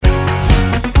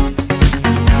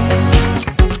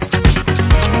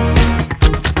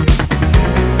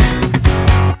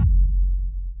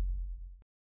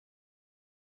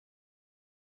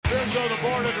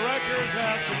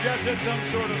suggested some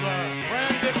sort of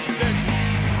brand extension.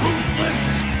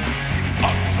 Ruthless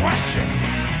aggression.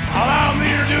 Allow me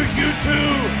to introduce you to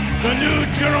the new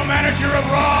general manager of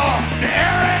Raw,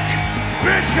 Eric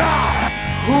Bischoff.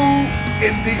 Who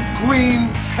in the green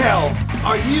hell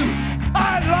are you?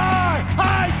 I lie,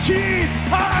 I cheat,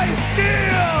 I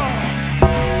steal.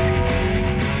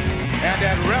 And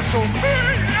at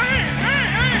WrestleMania,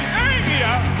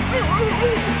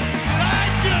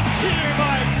 I just hear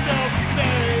myself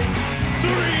say 3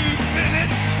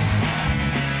 minutes.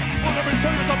 well, let me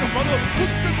tell you something, brother.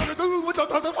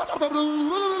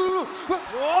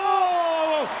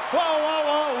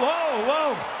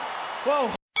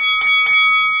 Whoa.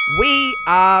 We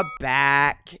are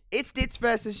back. It's Ditz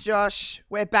versus Josh.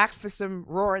 We're back for some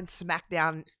Raw and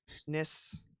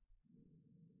SmackDown-ness.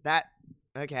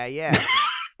 Okay, yeah.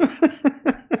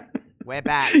 We're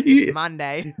back. It's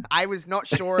Monday. I was not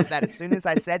sure of that as soon as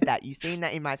I said that. You seen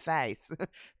that in my face.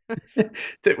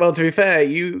 Well, to be fair,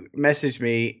 you messaged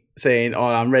me saying,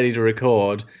 "Oh, I'm ready to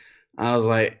record." I was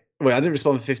like, "Well, I didn't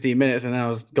respond for 15 minutes," and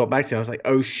then got back to you. I was like,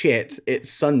 "Oh shit, it's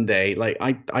Sunday!" Like,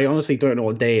 I honestly don't know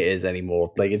what day it is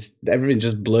anymore. Like, it's everything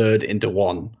just blurred into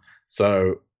one.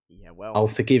 So, Yeah, well, I'll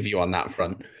forgive you on that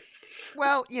front.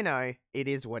 Well, you know, it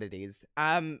is what it is.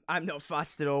 I'm not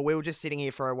fussed at all. We were just sitting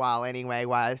here for a while anyway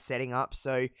while I was setting up.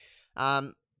 So,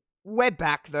 we're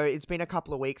back though. It's been a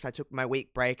couple of weeks. I took my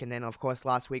week break, and then of course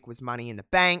last week was Money in the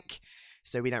Bank.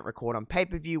 So we don't record on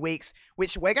pay-per-view weeks,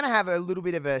 which we're going to have a little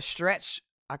bit of a stretch,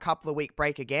 a couple of week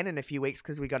break again in a few weeks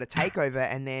because we got a takeover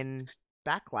and then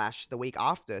Backlash the week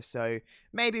after. So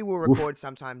maybe we'll record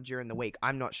sometime during the week.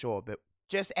 I'm not sure, but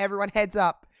just everyone heads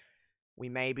up. We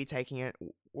may be taking it,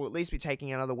 or at least be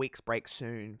taking another week's break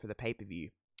soon for the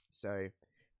pay-per-view. So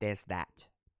there's that.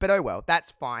 But oh well, that's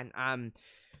fine.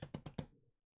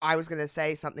 I was going to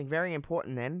say something very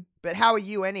important then, but how are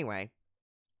you anyway?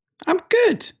 I'm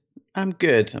good.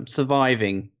 I'm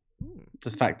surviving. The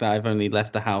fact that I've only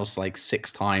left the house like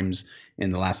 6 times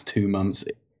in the last 2 months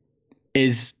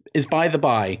is by the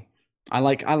by. I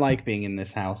like being in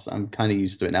this house. I'm kind of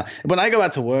used to it now. When I go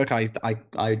out to work,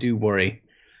 I do worry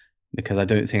because I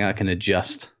don't think I can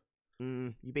adjust.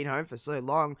 You've been home for so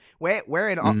long. We're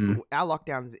in our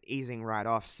lockdown's easing right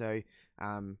off, so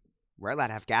we're allowed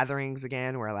to have gatherings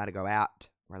again. We're allowed to go out.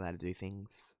 We're allowed to do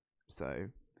things. So.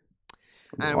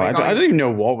 I don't even know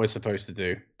what we're supposed to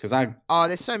do because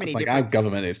there's so many different. Our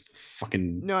government is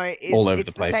fucking all over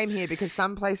the place. It's the same here because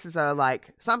some places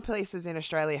in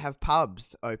Australia have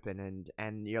pubs open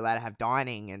and you're allowed to have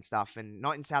dining and stuff, and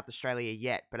not in South Australia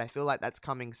yet, but I feel like that's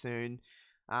coming soon.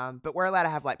 But we're allowed to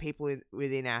have like people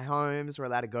within our homes. We're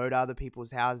allowed to go to other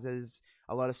people's houses.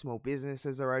 A lot of small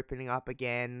businesses are opening up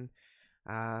again.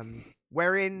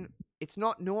 It's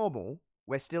not normal.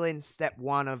 We're still in step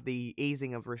 1 of the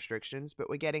easing of restrictions, but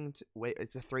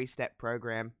it's a 3-step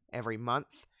program every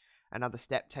month. Another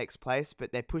step takes place,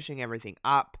 but they're pushing everything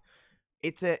up.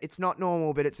 It's not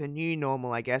normal, but it's a new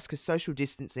normal, I guess, because social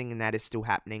distancing and that is still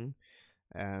happening.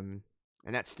 And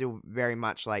that's still very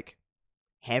much like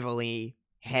heavily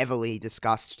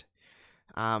discussed.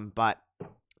 But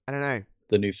I don't know.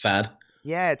 The new fad.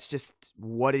 Yeah, it's just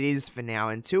what it is for now.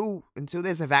 Until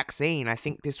there's a vaccine, I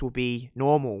think this will be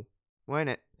normal. Won't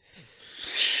it?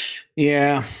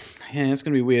 Yeah, it's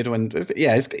gonna be weird when.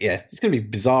 It's gonna be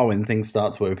bizarre when things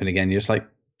start to open again. You're just like,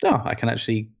 oh, I can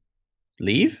actually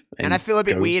leave. And I feel a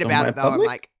bit weird about it though. Public? I'm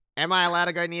like, am I allowed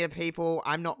to go near people?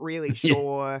 I'm not really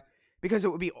sure because it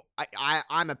would be.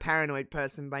 I'm a paranoid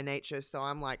person by nature, so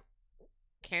I'm like,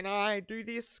 can I do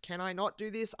this? Can I not do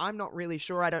this? I'm not really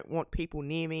sure. I don't want people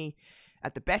near me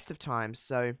at the best of times,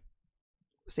 so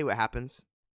we'll see what happens.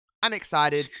 I'm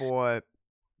excited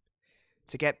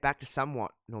to get back to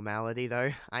somewhat normality,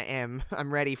 though. I'm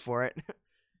ready for it.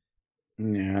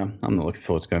 Yeah, I'm not looking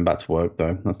forward to going back to work,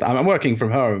 though. I'm working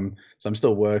from home, so I'm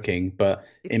still working, but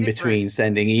in between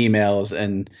sending emails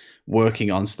and working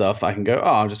on stuff, I can go,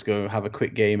 I'll just go have a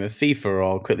quick game of FIFA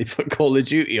or quickly put Call of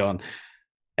Duty on.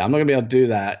 Yeah, I'm not going to be able to do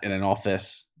that in an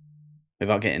office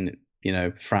without getting,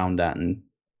 frowned at and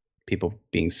people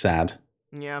being sad.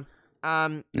 Yeah.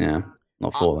 Yeah,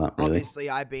 not for that, really. Obviously,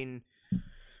 I've been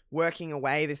working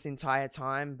away this entire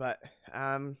time, but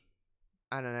I don't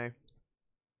know.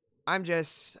 I don't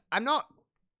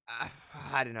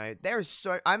know.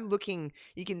 I'm looking,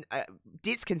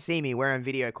 Ditz can see me, we're on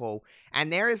video call,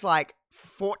 and there is like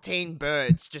 14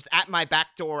 birds just at my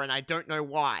back door, and I don't know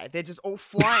why. They're just all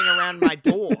flying around my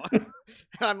door. And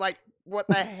I'm like, what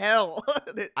the hell?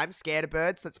 I'm scared of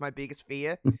birds. That's my biggest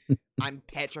fear. I'm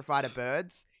petrified of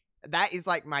birds. That is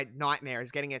like my nightmare,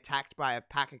 is getting attacked by a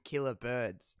pack of killer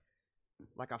birds.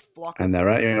 like a flock. And they're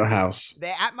at your house.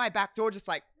 They're at my back door, just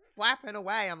like flapping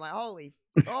away. I'm like,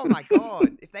 oh my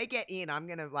God. If they get in, I'm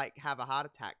going to like have a heart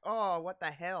attack. Oh, what the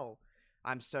hell?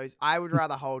 I would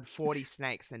rather hold 40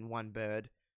 snakes than one bird.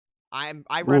 I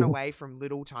run away from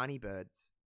little tiny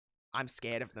birds. I'm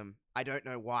scared of them. I don't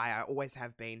know why. I always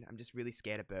have been. I'm just really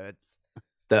scared of birds.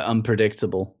 They're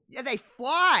unpredictable. Yeah, they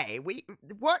fly.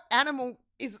 What animal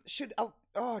should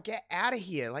get out of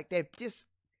here? Like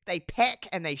they peck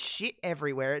and they shit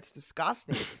everywhere. It's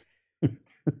disgusting.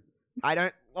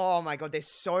 Oh my God, there's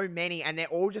so many and they're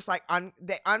all just like,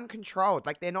 they're uncontrolled.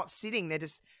 Like they're not sitting. They're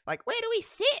just like, where do we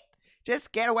sit?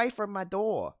 Just get away from my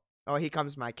door. Oh, here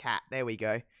comes my cat. There we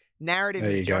go. Narrative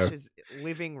in Josh's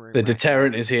living room. The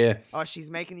deterrent is here. Oh,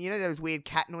 she's making, those weird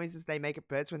cat noises they make at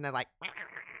birds when they're like,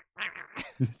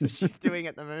 that's what she's doing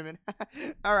at the moment.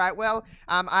 All right. Well,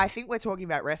 I think we're talking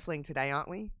about wrestling today, aren't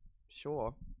we?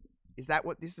 Sure. Is that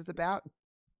what this is about?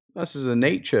 This is a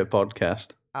nature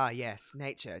podcast. Yes,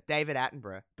 nature. David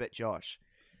Attenborough, but Josh.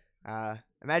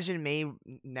 Imagine me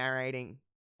narrating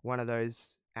one of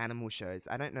those animal shows.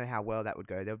 I don't know how well that would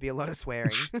go. There would be a lot of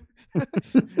swearing.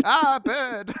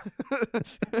 Bird.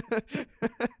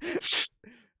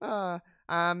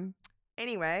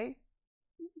 Anyway,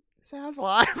 sounds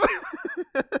live.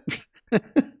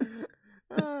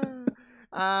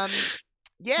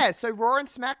 Yeah, so Raw and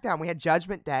SmackDown. We had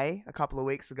Judgment Day a couple of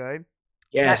weeks ago.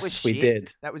 Yes, we did.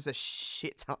 That was a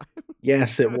shit time.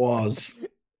 Yes, it was.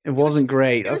 It wasn't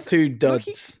great. That's two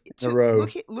duds in a row.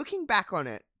 Looking back on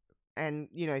it, and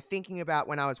thinking about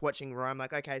when I was watching Raw, I'm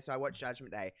like, okay, so I watched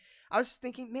Judgment Day. I was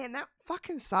thinking, man, that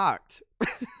fucking sucked.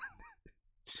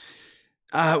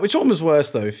 Which one was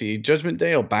worse though for you, Judgment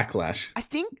Day or Backlash?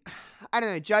 I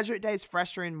don't know. Judgment Day is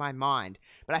fresher in my mind,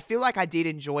 but I feel like I did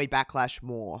enjoy Backlash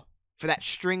more for that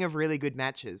string of really good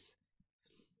matches.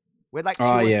 We had like two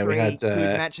or three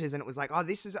good matches, and it was like, oh,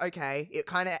 this is okay. It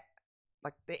kind of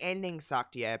like the ending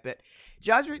sucked, yeah, but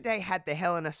Judgment Day had the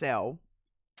Hell in a Cell.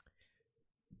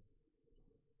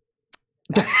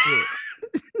 That's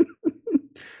it.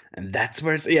 And that's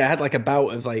where I had like a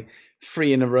bout of like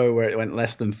 3 in a row where it went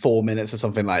less than 4 minutes or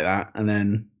something like that, and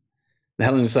then the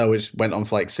Hell in a Cell, which went on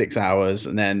for like 6 hours,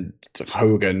 and then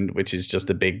Hogan, which is just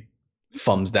a big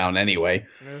thumbs down anyway.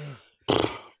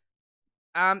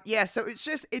 Yeah, so it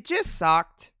just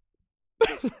sucked.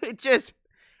 it just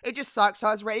sucked. So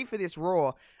I was ready for this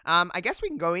Raw. I guess we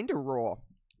can go into Raw,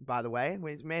 by the way.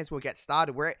 We may as well get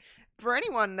started. For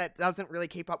anyone that doesn't really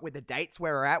keep up with the dates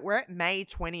where we're at May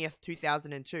 20th,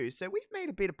 2002. So we've made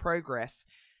a bit of progress.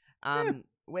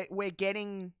 We're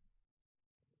getting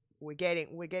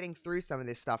through some of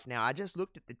this stuff now. I just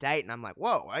looked at the date and I'm like,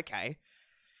 whoa, okay.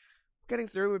 Getting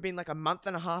through, we've been like a month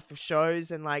and a half of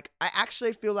shows, and like I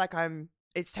actually feel like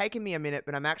it's taken me a minute,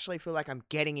 but feel like I'm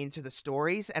getting into the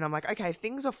stories, and I'm like, okay,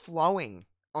 things are flowing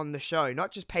on the show,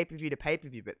 not just pay-per-view to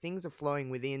pay-per-view, but things are flowing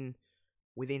within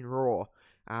Raw.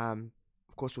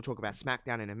 Of course, we'll talk about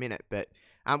SmackDown in a minute, but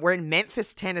we're in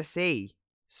Memphis, Tennessee.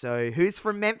 So who's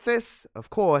from Memphis? Of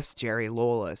course, Jerry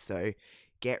Lawler. So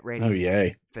get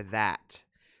ready for that.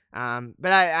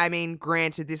 But I mean,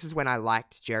 granted, this is when I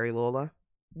liked Jerry Lawler.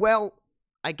 Well,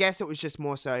 I guess it was just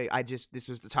more so this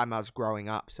was the time I was growing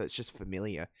up, so it's just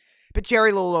familiar. But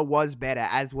Jerry Lawler was better,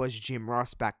 as was Jim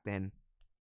Ross back then,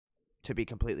 to be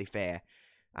completely fair.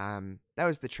 That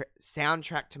was the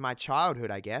soundtrack to my childhood,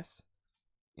 I guess,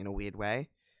 in a weird way.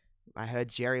 I heard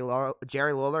Jerry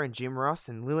Lawler and Jim Ross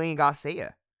and Lillian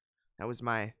Garcia. That was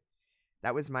my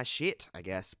shit, I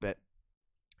guess, but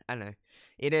I don't know.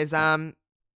 It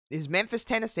is Memphis,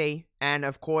 Tennessee, and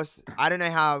of course, I don't know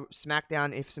how if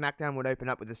SmackDown would open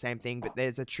up with the same thing, but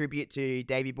there's a tribute to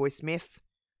Davey Boy Smith.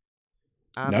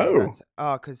 No.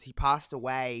 Because he passed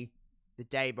away the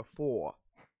day before,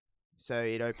 so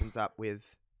it opens up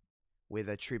with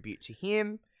a tribute to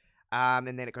him, and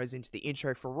then it goes into the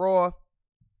intro for Raw,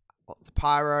 lots of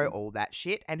pyro, all that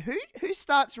shit. And who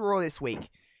starts Raw this week?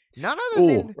 None other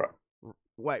than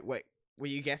wait. Were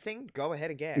you guessing? Go ahead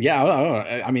and guess. Yeah,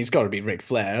 I mean, it's got to be Ric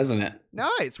Flair, isn't it? No,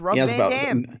 it's Rob Van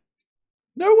Dam.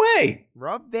 No way.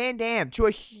 Rob Van Dam to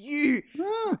a huge...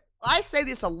 I say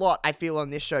this a lot, I feel,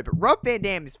 on this show, but Rob Van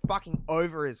Dam is fucking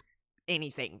over as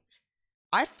anything.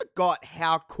 I forgot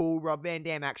how cool Rob Van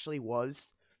Dam actually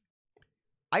was.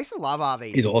 I used to love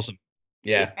RVD. He's awesome.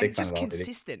 Yeah, big fan of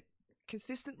RVD.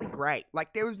 Consistently great.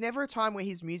 Like, there was never a time where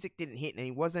his music didn't hit and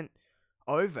he wasn't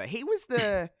over. He was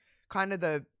the kind of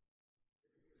the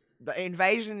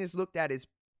Invasion is looked at as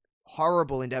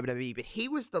horrible in WWE, but he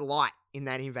was the light in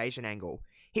that Invasion angle.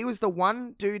 he was the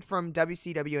one dude from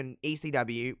WCW and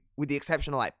ECW, with the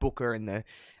exception of like Booker and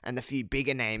the few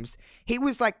bigger names. He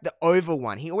was like the over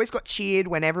one. He always got cheered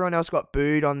when everyone else got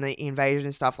booed on the Invasion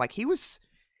and stuff. Like he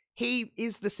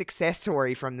is the success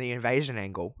story from the Invasion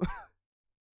angle.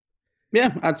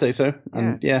 Yeah, I'd say so.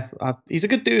 He's a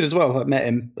good dude as well. I met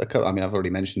him I've already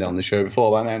mentioned it on the show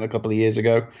before, but I met him a couple of years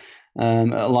ago at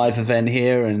a live event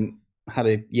here and had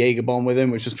a Jaeger bomb with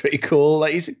him, which was pretty cool.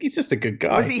 Like he's just a good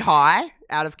guy. Was he high?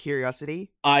 Out of curiosity,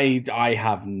 I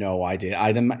have no idea.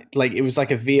 It was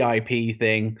like a VIP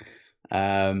thing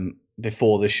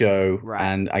before the show, right.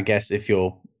 And I guess if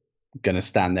you're gonna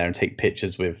stand there and take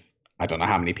pictures with, I don't know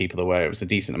how many people there were. It was a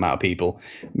decent amount of people.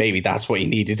 Maybe that's what he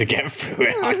needed to get through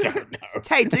it. I don't know.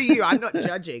 Hey, do you? I'm not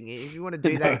judging. If you want to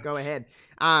do that, go ahead.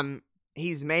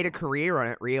 He's made a career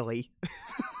on it, really.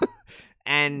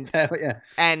 And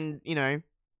you know,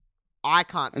 I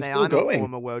can't say I'm a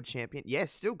former world champion.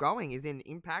 Yes, still going. He's in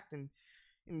Impact and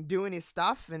doing his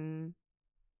stuff. And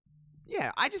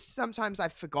yeah, sometimes I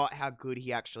forgot how good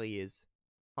he actually is,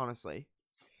 honestly.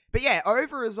 But yeah,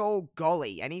 over is all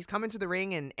golly, and he's coming to the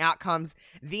ring, and out comes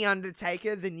The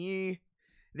Undertaker, the new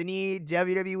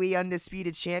WWE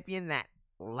Undisputed Champion. That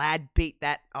lad beat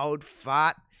that old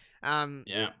fart.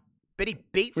 Yeah. But he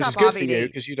beats Which up is good RVD. for you,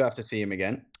 because you don't have to see him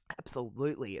again.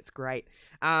 Absolutely, it's great.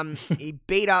 He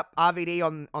beat up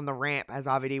RVD on the ramp as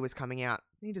RVD was coming out.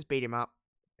 He just beat him up.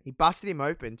 He busted him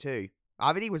open too.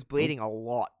 RVD was bleeding a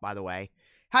lot, by the way.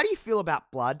 How do you feel about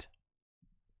blood?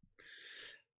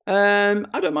 I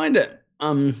don't mind it.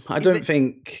 I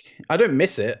don't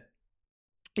miss it.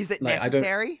 Is it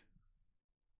necessary?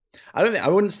 I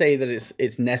wouldn't say that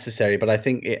it's necessary, but I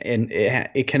think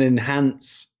it can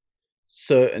enhance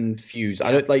certain feuds.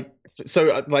 Yeah.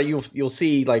 You'll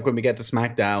see, like, when we get to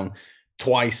SmackDown,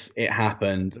 twice it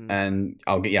happened, and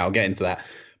I'll get into that.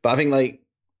 But I think, like,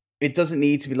 it doesn't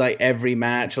need to be like every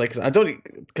match, like,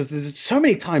 because there's so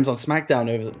many times on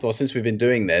SmackDown since we've been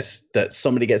doing this that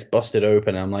somebody gets busted open.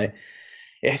 And I'm like,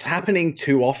 it's happening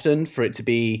too often for it to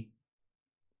be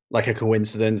like a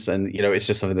coincidence. And you know, it's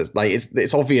just something that's like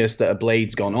it's obvious that a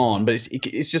blade's gone on, but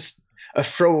it's just a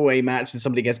throwaway match and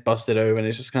somebody gets busted open.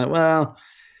 It's just kind of, well,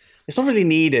 it's not really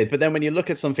needed. But then when you look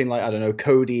at something like, I don't know,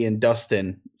 Cody and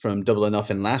Dustin from Double or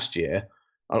Nothing last year,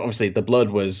 obviously the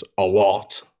blood was a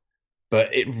lot.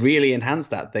 But it really enhanced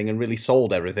that thing and really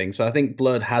sold everything. So I think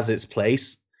blood has its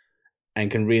place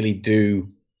and can really do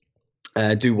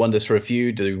wonders for a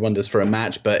feud, do wonders for a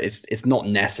match. But it's not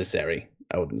necessary,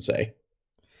 I wouldn't say.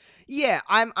 Yeah,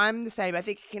 I'm the same. I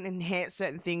think it can enhance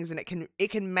certain things, and it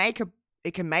can make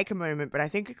a moment. But I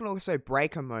think it can also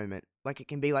break a moment. Like, it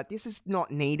can be like, this is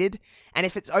not needed, and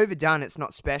if it's overdone, it's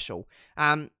not special.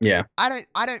 Yeah. I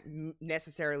don't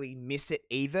necessarily miss it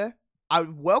either. I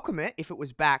would welcome it if it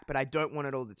was back, but I don't want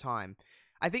it all the time.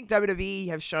 I think WWE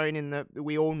have shown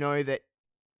we all know that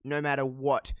no matter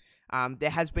what, there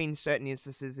has been certain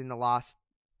instances in the last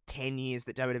 10 years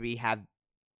that WWE have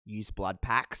used blood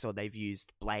packs or they've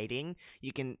used blading.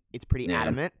 It's pretty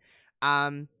adamant.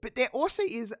 But there also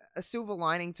is a silver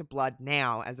lining to blood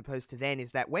now as opposed to then,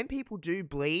 is that when people do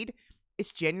bleed,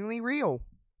 it's genuinely real.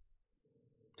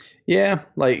 Yeah,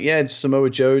 Samoa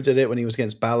Joe did it when he was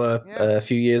against Balor a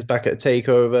few years back at a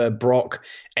TakeOver. Brock,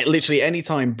 literally any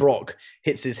time Brock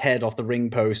hits his head off the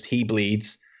ring post, he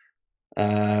bleeds.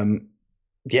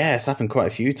 It's happened quite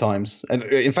a few times. And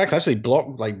in fact, actually,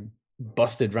 Brock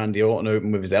busted Randy Orton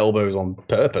open with his elbows on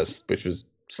purpose, which was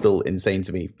still insane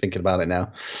to me thinking about it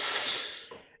now.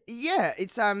 Yeah,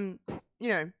 it's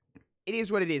it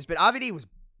is what it is. But RVD was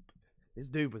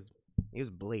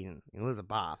bleeding. It was a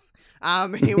bath.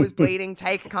 He was bleeding.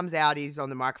 Taker comes out. He's on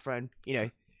the microphone. You know,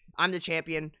 I'm the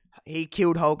champion. He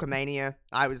killed Hulkamania.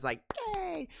 I was like,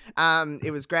 yay.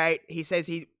 It was great. He says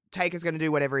Taker's going to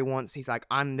do whatever he wants. He's like,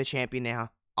 I'm the champion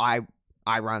now. I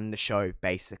run the show,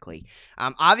 basically.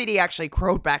 RVD actually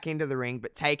crawled back into the ring,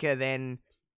 but Taker then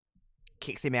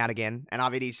kicks him out again. And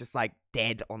RVD's just like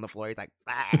dead on the floor. He's like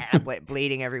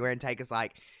bleeding everywhere. And Taker's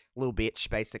like, little bitch,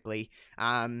 basically.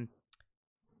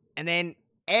 And then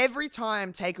every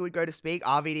time Taker would go to speak,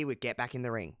 RVD would get back in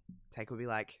the ring. Taker would be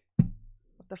like,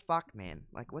 what the fuck, man?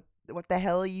 Like, what the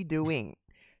hell are you doing?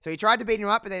 So he tried to beat him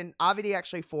up, and then RVD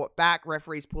actually fought back.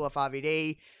 Referees pull off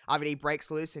RVD. RVD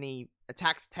breaks loose, and he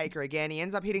attacks Taker again. He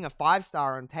ends up hitting a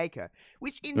 5-star on Taker,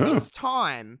 which in this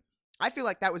time, I feel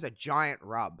like that was a giant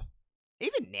rub.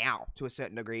 Even now, to a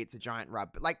certain degree, it's a giant rub.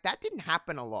 But, like, that didn't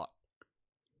happen a lot.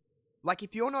 Like,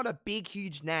 if you're not a big,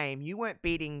 huge name, you weren't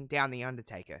beating down The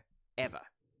Undertaker. Ever.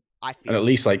 I feel. And at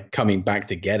least, like, coming back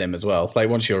to get him as well. Like,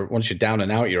 once you're down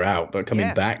and out, you're out. But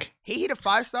coming back. He hit a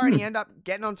 5-star, and he ended up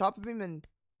getting on top of him and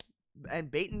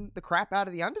and beaten the crap out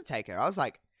of the Undertaker. I was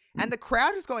like, and the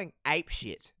crowd was going ape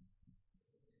shit.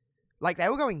 Like, they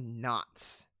were going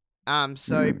nuts.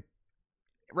 So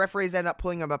referees end up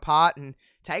pulling them apart, and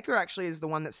Taker actually is the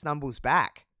one that stumbles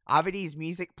back. RVD's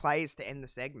music plays to end the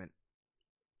segment.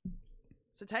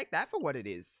 So take that for what it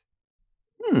is.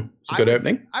 It's a good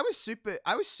opening. I was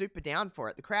super down for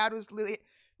it. The crowd was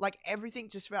like, everything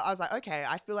just felt, I was like, okay,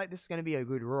 I feel like this is going to be a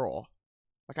good Raw.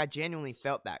 Like, I genuinely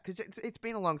felt that. Because it's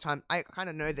been a long time. I kind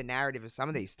of know the narrative of some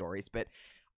of these stories, but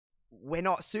we're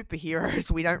not superheroes.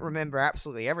 We don't remember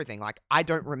absolutely everything. Like, I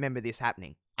don't remember this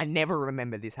happening. I never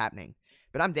remember this happening.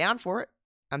 But I'm down for it.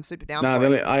 I'm super down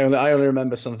for it. I only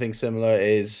remember something similar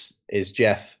is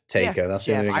Jeff Taker. That's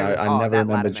Jeff, the only thing. I never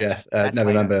remember Jeff. Never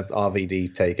remember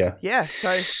RVD Taker. Yeah,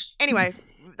 so anyway,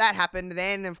 that happened.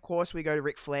 Then, of course, we go to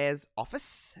Ric Flair's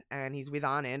office, and he's with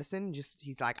Arn Anderson.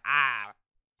 He's like,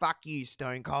 fuck you,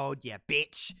 Stone Cold, you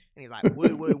bitch. And he's like,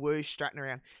 woo, woo, woo, strutting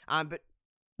around. But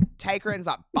Taker ends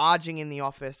up barging in the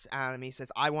office, and he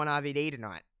says, I want RVD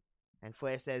tonight. And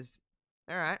Flair says,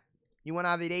 all right, you want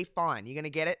RVD? Fine. You're going to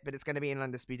get it, but it's going to be an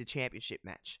Undisputed Championship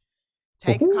match.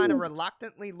 Taker kind of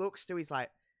reluctantly looks to, he's like,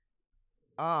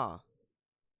 oh,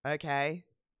 okay.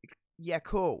 Yeah,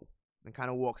 cool. And kind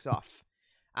of walks off.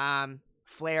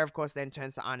 Flair, of course, then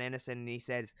turns to Arn Anderson, and he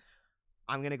says,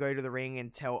 I'm going to go to the ring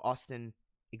and tell Austin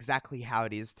exactly how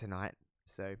it is tonight.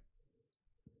 So,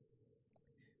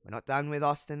 we're not done with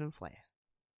Austin and Flair.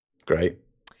 Great.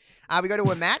 We go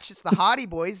to a match. It's the Hardy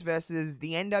Boys versus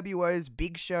the NWO's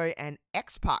Big Show and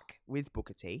X-Pac with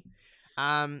Booker T.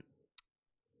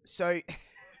 So,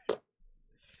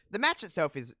 the match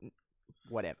itself is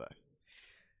whatever.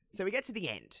 So we get to the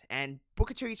end, and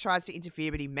Booker T tries to interfere,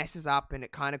 but he messes up, and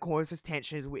it kind of causes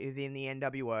tensions within the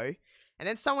NWO. And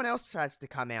then someone else tries to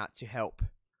come out to help.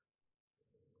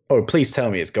 Oh, please tell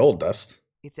me it's Goldust.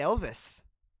 It's Elvis.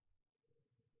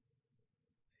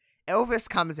 Elvis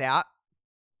comes out,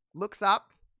 looks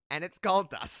up, and it's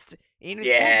Goldust in full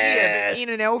gear, but in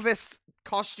an Elvis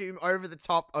costume over the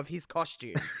top of his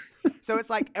costume. So it's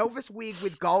like Elvis wig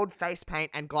with gold face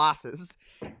paint and glasses,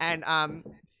 and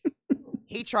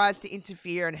he tries to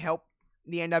interfere and help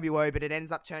the NWO, but it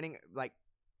ends up turning, like,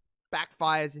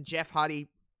 backfires, and Jeff Hardy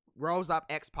rolls up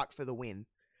X-Pac for the win.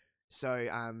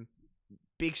 So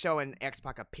Big Show and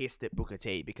X-Pac are pissed at Booker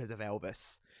T because of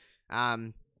Elvis.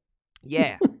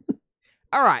 Yeah.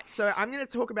 All right, so I'm going to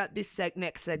talk about this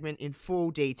next segment in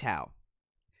full detail.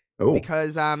 Oh.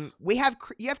 Because you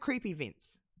have Creepy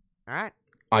Vince, all right?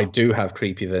 I do have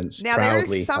Creepy Vince. Now, Proudly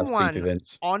there is someone Creepy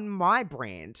Vince on my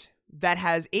brand that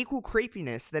has equal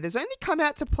creepiness that has only come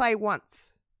out to play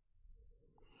once.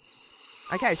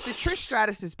 Okay, so Trish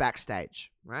Stratus is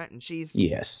backstage, right? And she's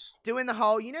doing the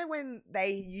whole, you know when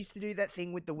they used to do that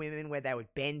thing with the women where they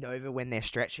would bend over when they're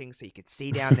stretching so you could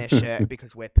see down their shirt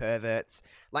because we're perverts?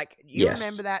 Like, you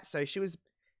remember that? So she was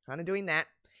kind of doing that.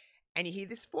 And you hear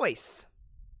this voice.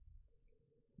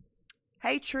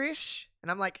 Hey, Trish.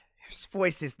 And I'm like, whose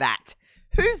voice is that?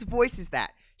 Whose voice is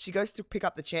that? She goes to pick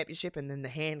up the championship, and then the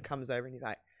hand comes over, and he's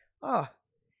like, oh,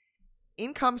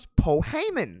 in comes Paul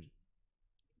Heyman.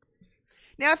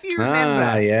 Now, if you remember,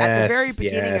 at the very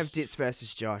beginning of Ditz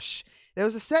versus Josh, there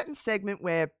was a certain segment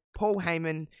where Paul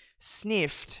Heyman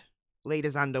sniffed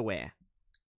Lita's underwear.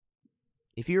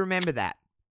 If you remember that.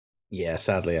 Yeah,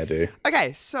 sadly I do.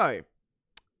 Okay, so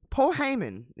Paul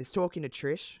Heyman is talking to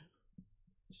Trish.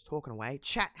 Just talking away.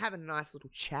 Having a nice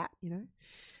little chat, you know.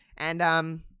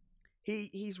 And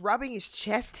he's rubbing his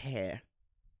chest hair.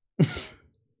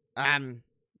 And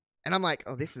I'm like,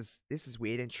 oh, this is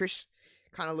weird. And Trish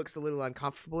kind of looks a little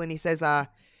uncomfortable, and he says,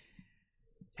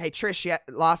 hey, Trish,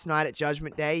 last night at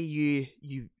Judgment Day, you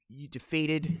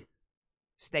defeated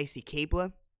Stacy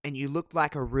Keibler, and you looked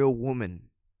like a real woman.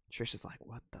 Trish is like,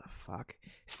 what the fuck?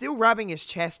 Still rubbing his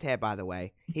chest hair, by the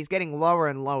way. He's getting lower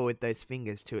and lower with those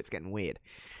fingers, too. It's getting weird.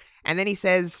 And then he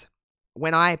says,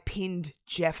 when I pinned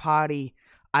Jeff Hardy,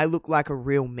 I look like a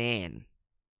real man.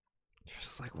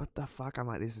 Just like, what the fuck? I'm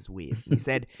like, this is weird. He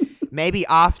said, maybe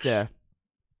after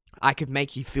I could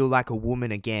make you feel like a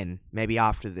woman again. Maybe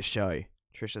after the show.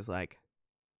 Trisha's like,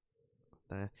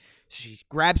 she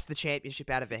grabs the championship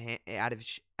out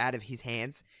of his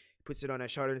hands, puts it on her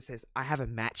shoulder, and says, I have a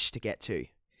match to get to.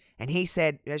 And he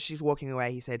said, as she's walking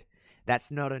away, he said,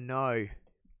 that's not a no. ...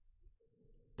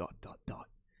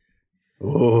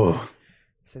 Oh.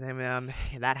 So then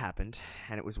that happened,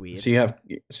 and it was weird.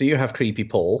 So you have Creepy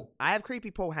Paul. I have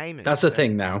Creepy Paul Heyman. That's a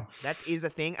thing now. That is a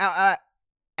thing.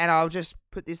 And I'll just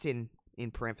put this in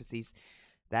parentheses.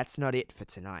 That's not it for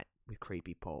tonight with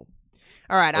Creepy Paul.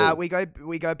 All right, we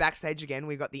go backstage again.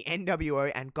 We got the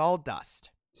NWO and Goldust.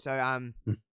 So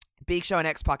Big Show and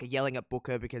X-Pac are yelling at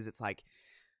Booker because it's like,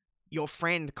 your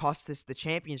friend cost us the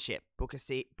championship. Booker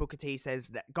T says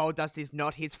that Goldust is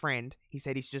not his friend. He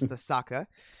said he's just a sucker.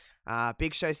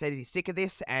 Big Show says he's sick of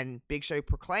this, and Big Show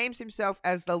proclaims himself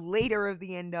as the leader of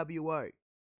the NWO.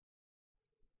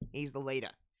 He's the leader.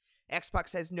 X-Pac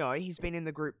says no, he's been in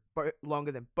the group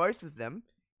longer than both of them.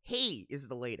 He is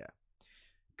the leader.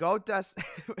 Goldust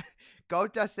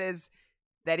says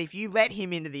that if you let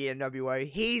him into the NWO,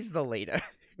 he's the leader.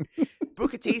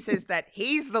 Booker T says that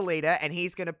he's the leader and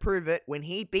he's going to prove it when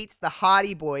he beats the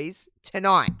Hardy Boys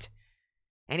tonight.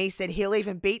 And he said he'll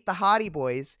even beat the Hardy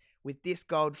Boys with this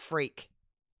Gold Freak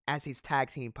as his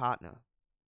tag team partner.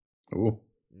 Ooh.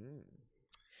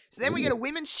 So then we get a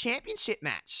women's championship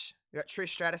match. We got Trish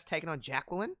Stratus taking on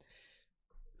Jacqueline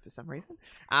for some reason.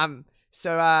 So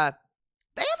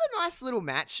they have a nice little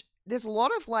match. There's a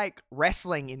lot of like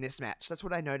wrestling in this match. That's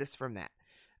what I noticed from that.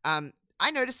 I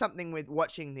noticed something with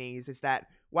watching these is that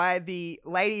while the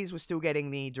ladies were still getting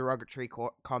the derogatory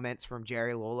comments from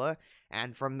Jerry Lawler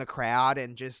and from the crowd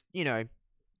and just, you know,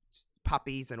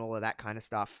 puppies and all of that kind of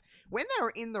stuff, when they were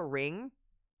in the ring,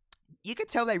 you could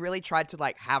tell they really tried to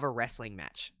like have a wrestling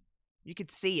match. You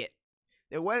could see it.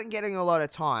 They weren't getting a lot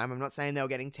of time. I'm not saying they were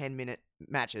getting 10-minute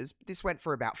matches. This went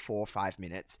for about 4 or 5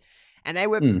 minutes. And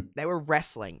they were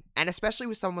wrestling. And especially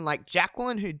with someone like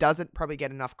Jacqueline, who doesn't probably get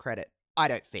enough credit. I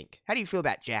don't think. How do you feel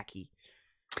about Jackie?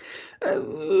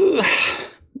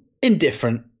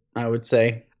 Indifferent, I would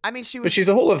say. I mean, but she's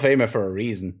a Hall of Famer for a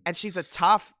reason. And she's a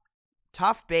tough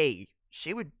bee.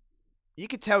 You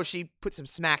could tell she put some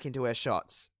smack into her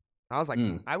shots. I was like,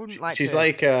 I wouldn't like she's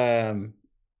to...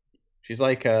 she's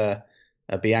like a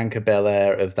Bianca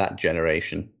Belair of that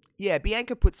generation. Yeah,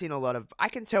 Bianca puts in a lot of... I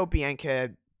can tell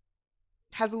Bianca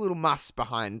has a little muss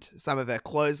behind some of her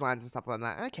clotheslines and stuff like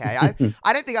that. Okay,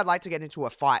 I don't think I'd like to get into a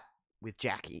fight with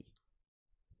Jackie,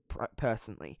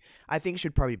 personally. I think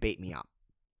she'd probably beat me up.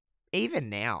 Even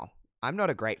now, I'm not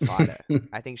a great fighter.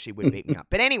 I think she would beat me up.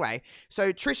 But anyway,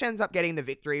 so Trish ends up getting the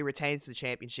victory, retains the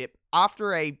championship,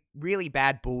 after a really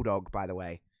bad bulldog, by the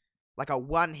way. Like a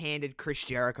one-handed Chris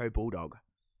Jericho bulldog.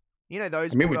 You know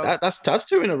those. I mean, that's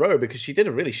 2 in a row because she did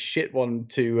a really shit one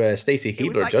to Stacy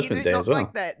Keibler at Judgment Day as well.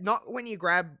 Like that, not when you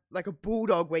grab like a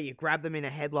bulldog where you grab them in a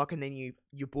headlock and then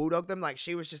you bulldog them. Like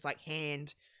she was just like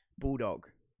hand bulldog.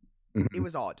 It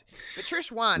was odd. But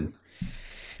Trish won.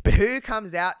 But who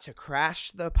comes out to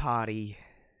crash the party?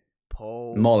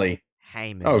 Molly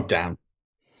Heyman. Oh damn.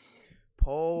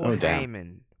 Paul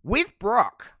Heyman with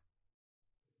Brock.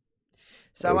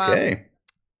 So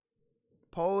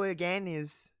Paul again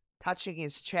is touching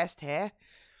his chest hair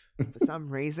for some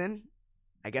reason.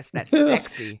 I guess that's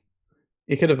sexy.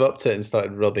 You could have upped it and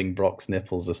started rubbing Brock's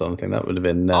nipples or something. That would have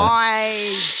been...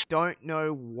 I don't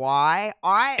know why.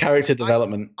 Character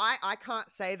development. I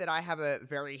can't say that I have a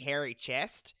very hairy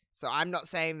chest, so I'm not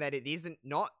saying that it isn't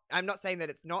not... I'm not saying that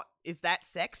it's not... Is that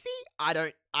sexy? I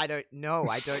don't know.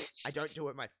 I don't do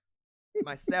it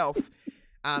myself.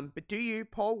 But do you,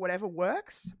 Paul? Whatever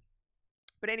works.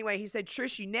 But anyway, he said,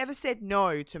 Trish, you never said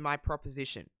no to my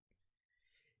proposition.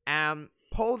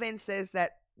 Paul then says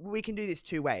that we can do this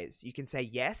 2 ways. You can say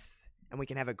yes, and we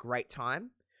can have a great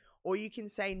time. Or you can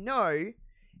say no,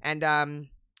 and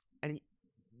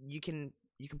you can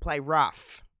play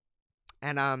rough.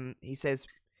 And he says,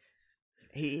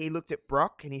 he looked at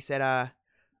Brock, and he said,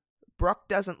 Brock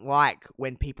doesn't like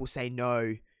when people say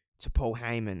no to Paul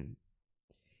Heyman.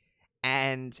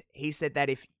 And he said that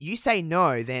if you say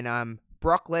no, then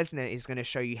Brock Lesnar is going to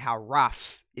show you how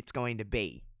rough it's going to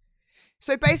be.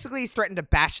 So basically, he's threatened to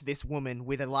bash this woman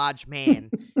with a large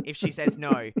man if she says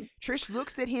no. Trish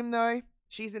looks at him, though.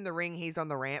 She's in the ring, he's on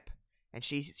the ramp, and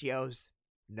she yells,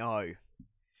 no.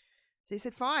 So he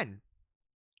said, fine.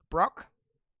 Brock,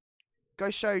 go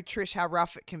show Trish how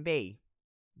rough it can be.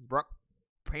 Brock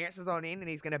prances on in, and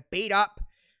he's going to beat up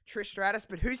Trish Stratus,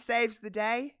 but who saves the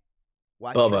day?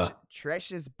 Well,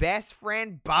 Trish's best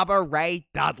friend, Bubba Ray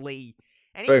Dudley.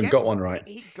 And he got one right.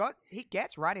 He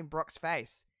gets right in Brock's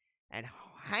face. And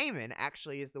Heyman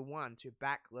actually is the one to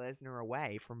back Lesnar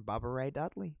away from Bubba Ray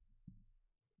Dudley.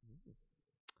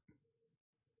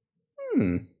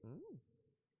 And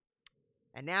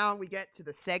now we get to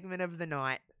the segment of the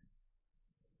night.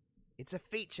 It's a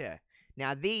feature.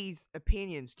 Now, these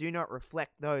opinions do not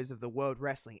reflect those of the World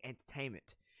Wrestling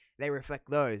Entertainment. They reflect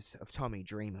those of Tommy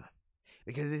Dreamer.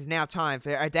 Because it's now time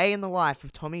for A Day in the Life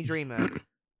of Tommy Dreamer,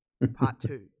 Part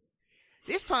 2.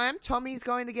 This time, Tommy's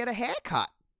going to get a haircut.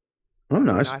 Oh,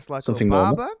 nice. Nice local Something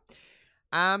barber.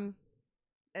 Normal.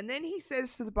 And then he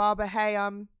says to the barber, hey,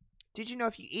 did you know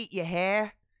if you eat your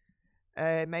hair,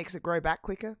 it makes it grow back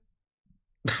quicker?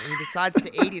 And he decides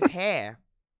to eat his hair.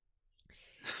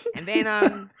 And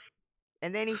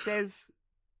then he says,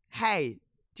 "Hey,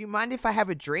 do you mind if I have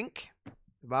a drink?"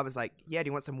 Barber's like, "Yeah, do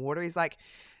you want some water?" He's like,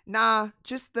 "Nah,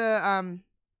 just the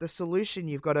solution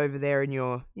you've got over there in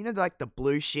your, like the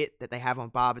blue shit that they have on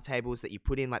barber tables that you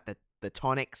put in, like the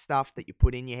tonic stuff that you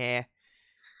put in your hair."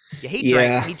 Yeah,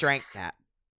 he drank that.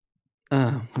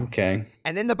 Oh, okay.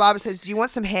 And then the barber says, "Do you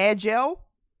want some hair gel?"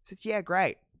 He says, "Yeah,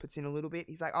 great." Puts in a little bit.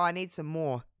 He's like, "Oh, I need some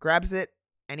more." Grabs it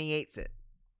and he eats it.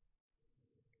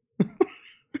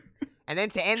 And then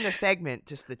to end the segment,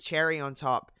 just the cherry on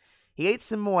top, he eats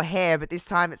some more hair, but this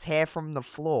time it's hair from the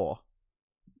floor.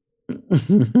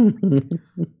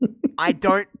 I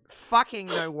don't fucking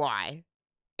know why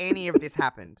any of this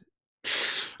happened.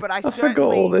 But I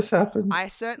forgot all this happened. I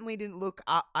certainly didn't look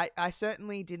up. I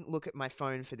certainly didn't look at my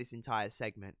phone for this entire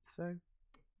segment. So,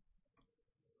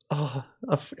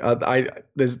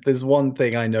 there's one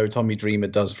thing I know Tommy Dreamer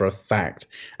does for a fact,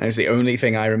 and it's the only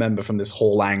thing I remember from this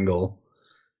whole angle,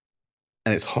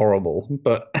 and it's horrible.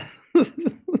 But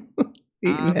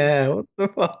eating hair, what the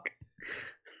fuck?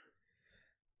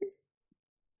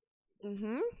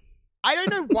 I don't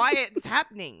know why it's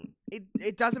happening.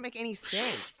 It doesn't make any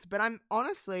sense. But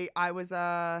I was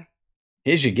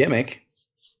Here's your gimmick.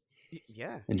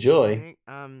 Yeah. Enjoy.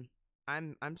 I'm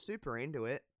super into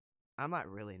it. I'm like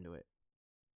really into it.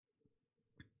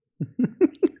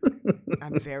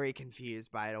 I'm very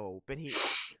confused by it all. But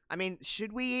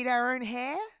should we eat our own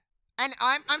hair? And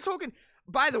I'm talking,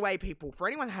 by the way, people, for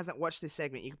anyone who hasn't watched this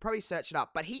segment, you could probably search it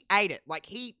up, but he ate it.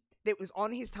 Like it was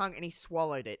on his tongue and he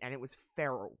swallowed it and it was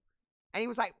feral. And he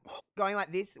was like going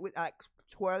like this with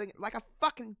twirling like a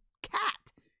fucking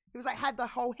cat. He was like had the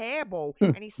whole hairball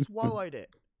and he swallowed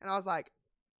it. And I was like,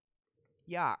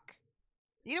 yuck.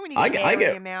 You know when you get hair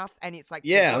in your mouth and it's like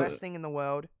the worst thing in the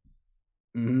world?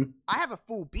 Mm-hmm. I have a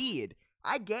full beard.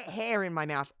 I get hair in my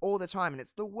mouth all the time and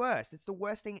it's the worst. It's the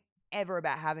worst thing ever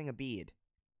about having a beard.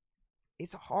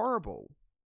 It's horrible.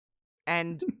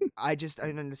 And I just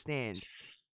don't understand.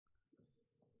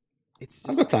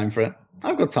 I've got time for it.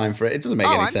 It doesn't make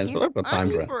any sense, but I've got time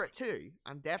for it. I'm here for it too.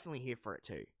 I'm definitely here for it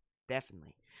too.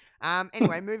 Definitely.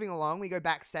 Anyway, moving along, we go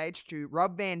backstage to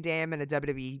Rob Van Dam and a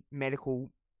WWE medical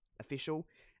official,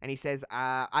 and he says,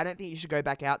 "I don't think you should go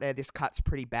back out there. This cut's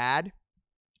pretty bad."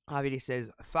 RVD says,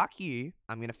 "Fuck you.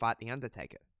 I'm going to fight The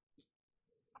Undertaker."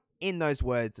 In those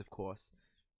words, of course.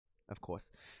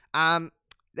 Then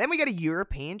we got a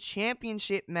European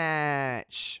Championship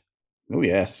match. Oh,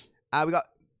 yes. We got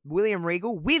William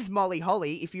Regal with Molly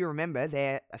Holly. If you remember,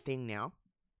 they're a thing now.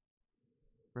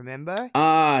 Remember?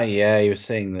 Yeah, he was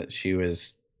saying that she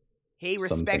was... He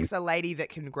respects a lady that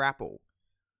can grapple.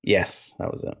 Yes,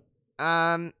 that was it.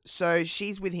 So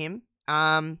she's with him.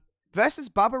 Versus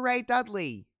Bubba Ray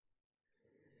Dudley.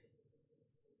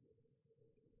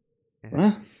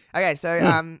 Huh? Okay,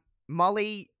 so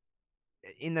Molly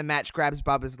in the match grabs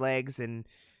Bubba's legs and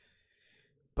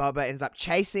Bubba ends up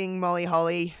chasing Molly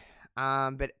Holly.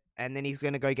 And then he's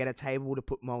gonna go get a table to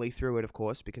put Molly through it, of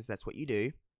course, because that's what you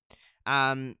do.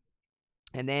 And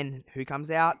then who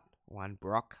comes out? One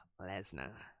Brock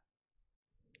Lesnar.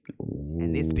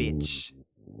 And this bitch,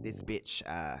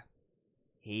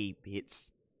 he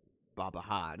hits Bubba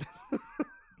hard.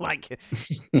 Like,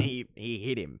 he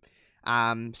hit him.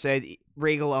 So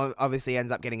Regal obviously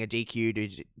ends up getting a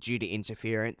DQ due to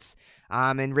interference.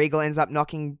 And Regal ends up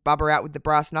knocking Bubba out with the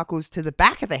brass knuckles to the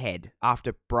back of the head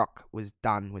after Brock was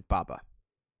done with Bubba.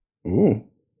 Ooh.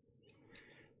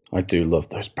 I do love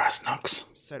those brass knucks.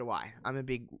 So do I. I'm a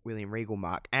big William Regal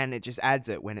mark, and it just adds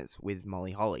it when it's with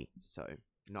Molly Holly. So,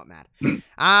 not mad.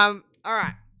 All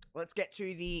right. Let's get to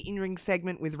the in-ring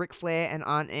segment with Ric Flair and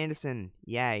Arn Anderson.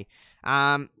 Yay.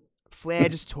 Flair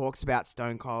just talks about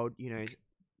Stone Cold,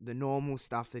 the normal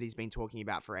stuff that he's been talking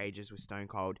about for ages with Stone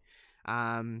Cold.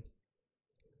 So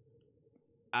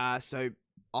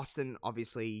Austin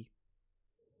obviously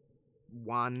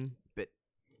won, but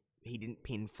he didn't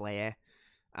pin Flair.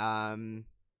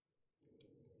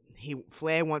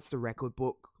 Flair wants the record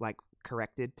book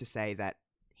corrected to say that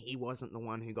he wasn't the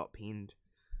one who got pinned.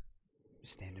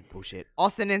 Standard bullshit.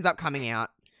 Austin ends up coming out,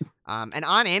 and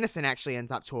Arn Anderson actually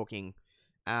ends up talking,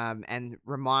 and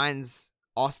reminds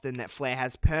Austin that Flair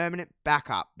has permanent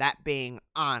backup, that being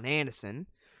Arn Anderson.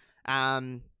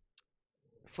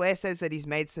 Flair says that he's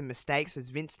made some mistakes, as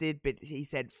Vince did, but he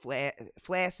said Flair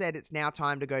said it's now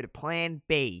time to go to Plan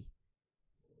B.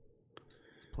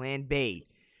 It's Plan B.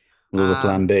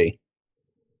 Plan B.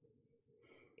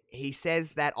 He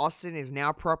says that Austin is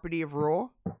now property of Raw.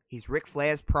 He's Ric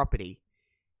Flair's property.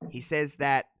 He says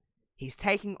that he's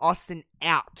taking Austin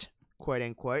out, quote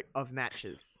unquote, of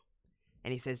matches.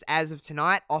 And he says, as of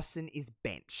tonight, Austin is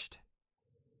benched.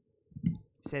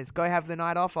 says, "Go have the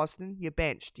night off, Austin. You're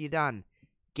benched. You're done.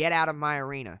 Get out of my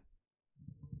arena."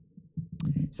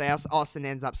 So Austin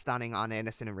ends up stunning Arn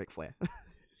Anderson and Ric Flair.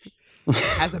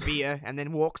 Has a beer and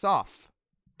then walks off.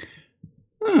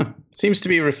 Seems to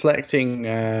be reflecting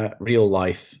real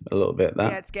life a little bit.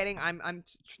 That Yeah, it's getting. I'm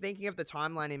thinking of the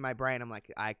timeline in my brain. I'm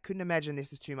like, I couldn't imagine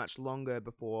this is too much longer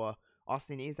before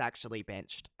Austin is actually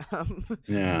benched.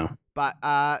 Yeah. But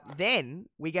then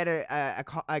we get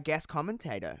a guest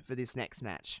commentator for this next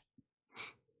match.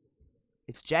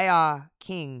 It's JR,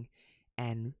 King,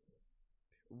 and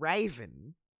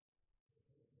Raven.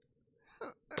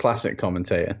 Classic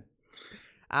commentator.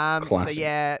 Classic. So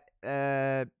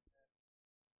yeah,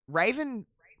 Raven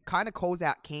kind of calls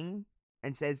out King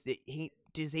and says that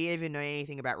does he even know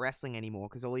anything about wrestling anymore?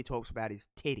 Because all he talks about is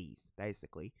titties,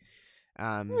 basically.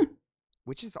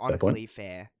 Which is honestly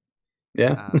fair.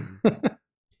 Yeah.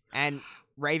 And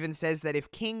Raven says that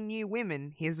if King knew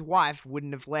women, his wife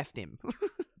wouldn't have left him.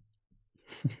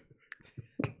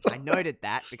 I noted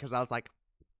that because I was like,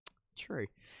 true.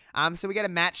 So we get a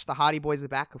match. The Hardy Boys are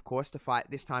back, of course, to fight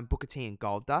this time Booker T and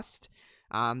Goldust.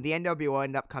 The NWO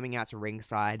end up coming out to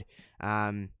ringside.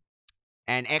 And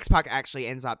X-Pac actually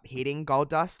ends up hitting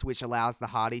Goldust, which allows the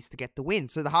Hardys to get the win.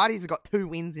 So the Hardys have got 2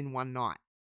 wins in one night.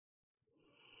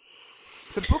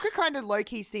 But Booker kind of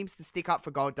low-key seems to stick up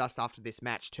for Goldust after this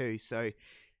match too. So,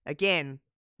 again,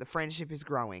 the friendship is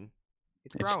growing.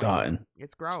 It's growing. Starting.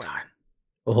 It's growing.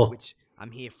 Oh. Which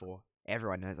I'm here for.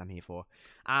 Everyone knows I'm here for.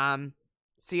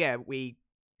 So yeah, we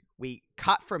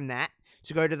cut from that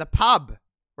to go to the pub.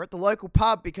 We're at the local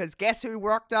pub because guess who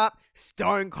rocked up?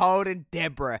 Stone Cold and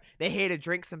Deborah. They're here to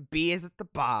drink some beers at the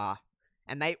bar.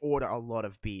 And they order a lot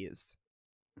of beers.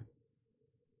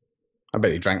 I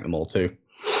bet he drank them all too.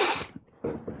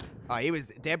 Oh,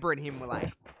 Deborah and him were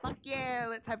like, fuck yeah,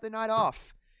 let's have the night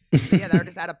off. So yeah, they were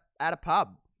just at a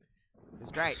pub. It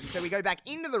was great. So we go back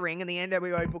into the ring and the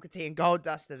NWO, Booker T and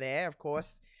Goldust are there, of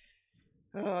course.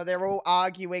 Oh, they're all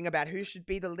arguing about who should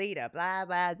be the leader, blah,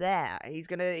 blah, blah. He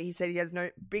said he has no,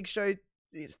 Big Show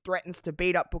threatens to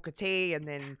beat up Booker T, and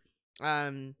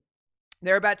then,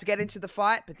 they're about to get into the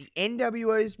fight, but the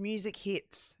NWO's music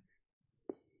hits.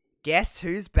 Guess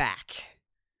who's back?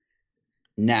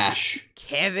 Nash.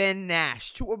 Kevin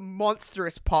Nash, to a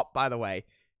monstrous pop, by the way.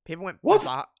 People went, what?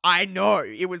 Bizarre. I know,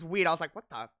 it was weird. I was like, what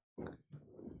the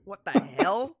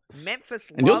hell?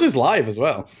 Memphis And yours is live as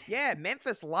well. Yeah,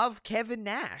 Memphis loved Kevin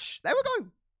Nash. They were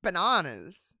going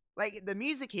bananas. Like, the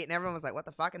music hit and everyone was like, what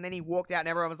the fuck? And then he walked out and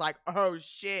everyone was like, oh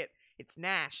shit, it's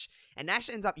Nash. And Nash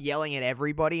ends up yelling at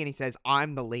everybody and he says,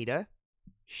 I'm the leader.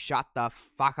 Shut the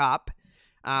fuck up.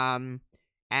 And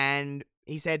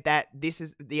he said that the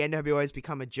NWO has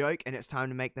become a joke and it's time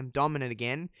to make them dominant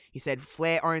again. He said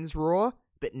Flair owns Raw,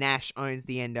 but Nash owns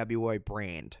the NWO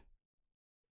brand.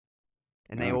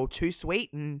 And they're all too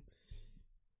sweet and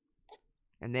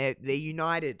they're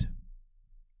united.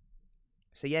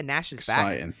 So yeah, Nash is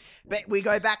exciting. Back. But we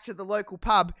go back to the local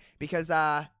pub because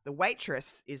the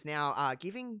waitress is now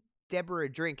giving Deborah a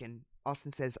drink and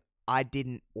Austin says, I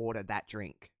didn't order that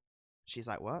drink. She's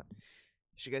like, what?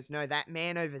 She goes, no, that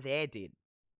man over there did.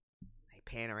 They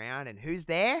pan around and who's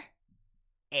there?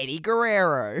 Eddie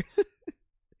Guerrero.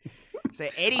 So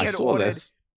Eddie had ordered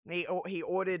this. He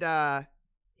ordered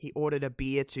a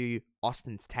beer to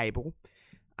Austin's table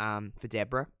for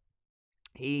Deborah.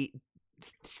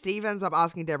 Steve ends up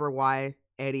asking Deborah why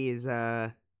Eddie is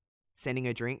sending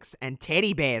her drinks. And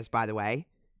teddy bears, by the way.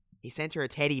 He sent her a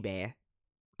teddy bear.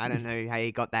 I don't know how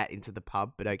he got that into the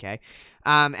pub, but okay.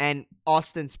 And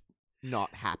Austin's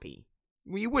not happy.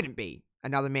 Well, you wouldn't be.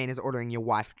 Another man is ordering your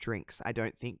wife drinks. I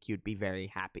don't think you'd be very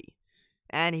happy.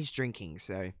 And he's drinking,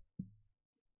 so...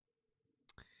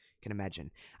 Can imagine.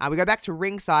 We go back to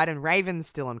ringside, and Raven's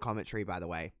still on commentary, by the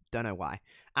way. Don't know why.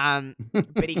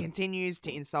 But he continues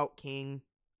to insult King,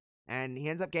 and he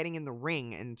ends up getting in the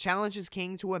ring and challenges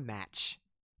King to a match.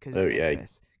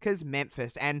 Because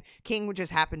Memphis. And King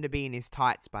just happened to be in his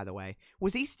tights, by the way.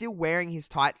 Was he still wearing his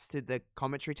tights to the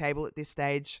commentary table at this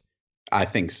stage? I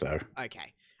think so.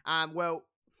 Okay. Well,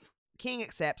 King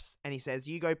accepts, and he says,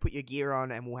 you go put your gear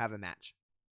on, and we'll have a match.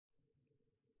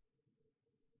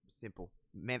 Simple.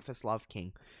 Memphis love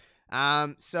King.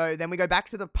 So then we go back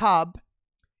to the pub,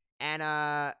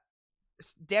 and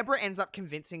Deborah ends up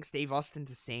convincing Steve Austin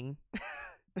to sing.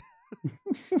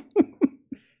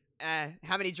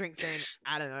 How many drinks in?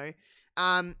 I don't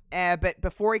know. But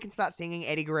before he can start singing,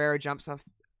 Eddie Guerrero jumps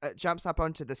up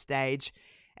onto the stage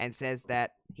and says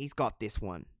that he's got this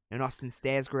one. And Austin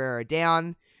stares Guerrero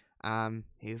down.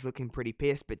 He's looking pretty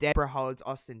pissed, but Deborah holds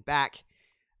Austin back.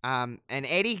 And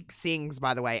Eddie sings,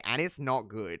 by the way, and it's not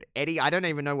good. Eddie, I don't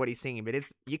even know what he's singing, but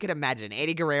you can imagine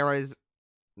Eddie Guerrero's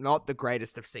not the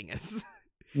greatest of singers.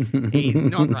 He's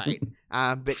not great.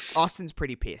 But Austin's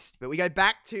pretty pissed. But we go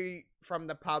back from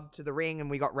the pub to the ring, and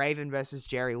we got Raven versus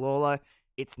Jerry Lawler.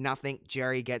 It's nothing.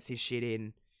 Jerry gets his shit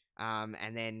in,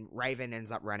 and then Raven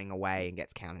ends up running away and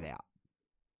gets counted out.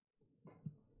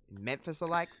 Memphis are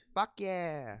like, fuck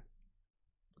yeah.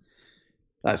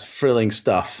 That's thrilling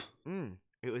stuff.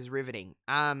 It was riveting.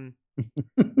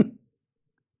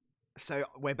 So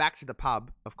we're back to the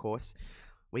pub, of course.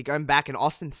 We go back, and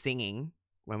Austin's singing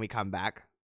when we come back.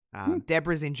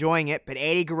 Deborah's enjoying it, but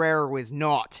Eddie Guerrero is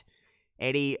not.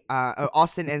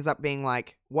 Austin ends up being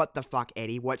like, what the fuck,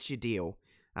 Eddie? What's your deal?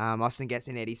 Austin gets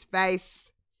in Eddie's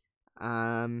face.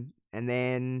 And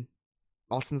then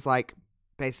Austin's like,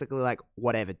 basically like,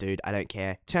 whatever, dude, I don't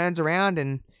care. Turns around,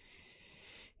 and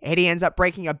Eddie ends up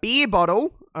breaking a beer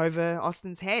bottle over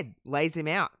Austin's head, lays him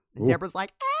out. And Deborah's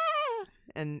like, ah!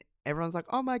 And everyone's like,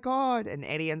 oh my God. And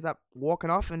Eddie ends up walking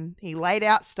off, and he laid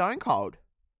out Stone Cold.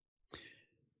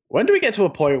 When do we get to a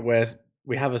point where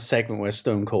we have a segment where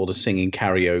Stone Cold is singing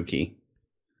karaoke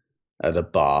at a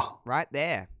bar? Right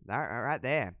there. Right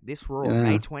there. This Raw,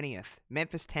 May 20th.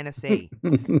 Memphis, Tennessee.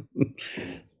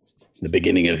 The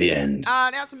beginning of the end. Now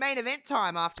it's the main event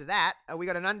time after that. We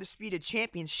got an Undisputed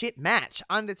Championship match.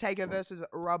 Undertaker versus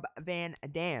Rob Van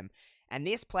Dam. And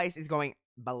this place is going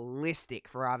ballistic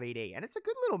for RVD. And it's a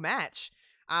good little match.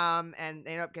 And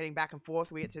they end up getting back and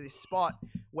forth. We get to this spot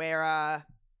where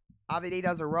RVD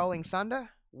does a Rolling Thunder.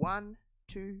 1,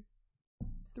 2,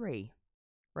 3.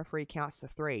 Referee counts to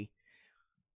 3.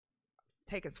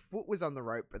 Taker's foot was on the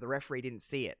rope, but the referee didn't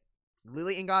see it.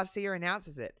 Lillian Garcia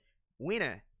announces it.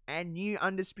 Winner and new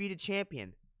Undisputed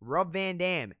Champion, Rob Van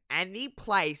Dam. And the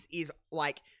place is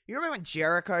like, you remember when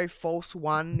Jericho false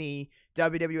won the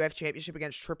WWF Championship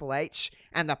against Triple H,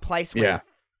 and the place went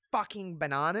fucking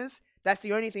bananas? That's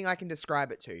the only thing I can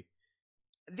describe it to.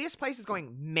 This place is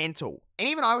going mental. And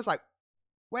even I was like,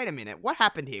 wait a minute, what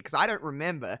happened here? Because I don't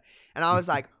remember. And I was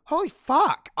like, holy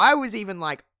fuck. I was even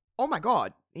like, oh my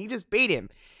God, he just beat him.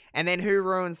 And then who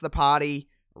ruins the party?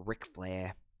 Ric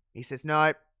Flair. He says,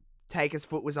 nope, Taker's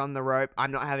foot was on the rope.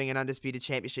 I'm not having an Undisputed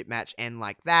Championship match end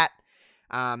like that.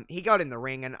 He got in the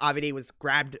ring, and RVD was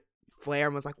grabbed Flair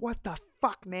and was like, what the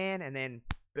fuck, man? And then,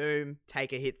 boom,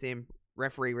 Taker hits him.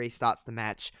 Referee restarts the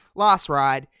match. Last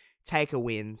ride, Taker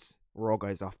wins. Raw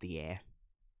goes off the air.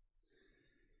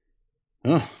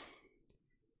 Oh.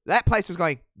 That place was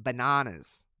going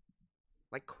bananas.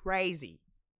 Like crazy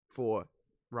for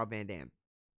Rob Van Dam.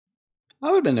 I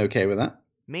would have been okay with that.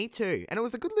 Me too. And it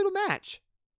was a good little match.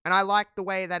 And I liked the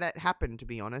way that it happened, to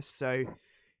be honest. So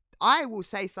I will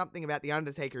say something about The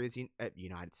Undertaker as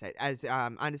United States, as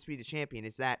Undisputed Champion,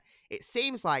 is that it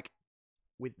seems like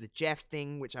with the Jeff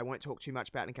thing, which I won't talk too much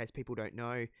about in case people don't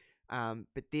know,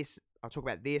 but I'll talk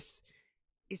about this.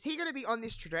 Is he going to be on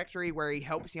this trajectory where he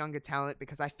helps younger talent?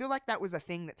 Because I feel like that was a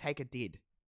thing that Taker did.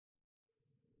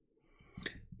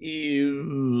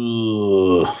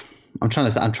 I'm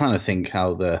trying to think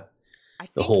how the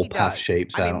whole path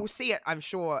shapes out. I mean, we'll see it. I'm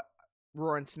sure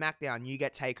Raw and SmackDown, you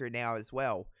get Taker now as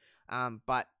well.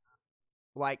 But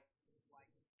like,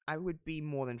 I would be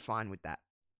more than fine with that.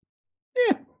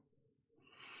 Yeah,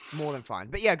 more than fine.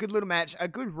 But yeah, good little match, a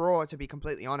good Raw. To be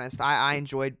completely honest, I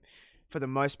enjoyed. For the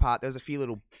most part, there's a few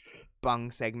little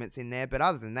bung segments in there, but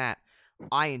other than that,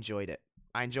 I enjoyed it.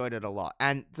 I enjoyed it a lot.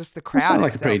 And just the crowd sounded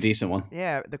like itself, a pretty decent one.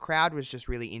 Yeah, the crowd was just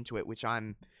really into it, which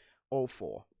I'm all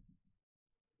for.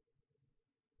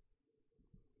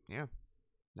 Yeah,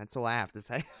 that's all I have to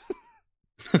say.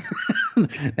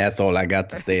 That's all I got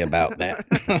to say about that.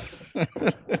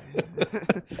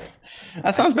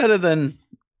 That sounds better than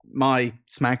my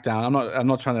SmackDown. I'm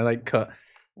not trying to like cut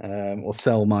or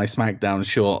sell my SmackDown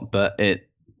short, but I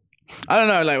don't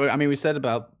know. Like, I mean, we talked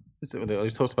about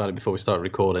it before we started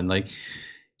recording. Like,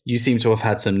 you seem to have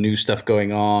had some new stuff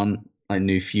going on, like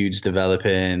new feuds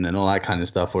developing and all that kind of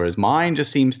stuff, whereas mine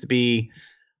just seems to be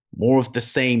more of the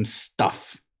same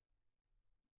stuff.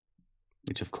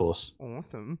 Which, of course,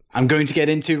 awesome. I'm going to get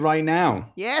into right now.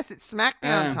 Yes, it's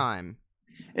SmackDown time.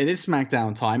 It is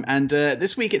SmackDown time, and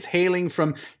this week it's hailing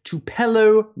from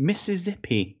Tupelo,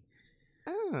 Mississippi.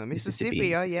 Oh,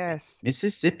 Mississippi. Oh, yes.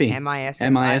 Mississippi.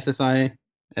 MISSI.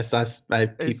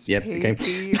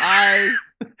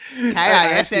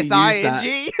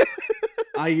 K-I-S-S-I-N-G.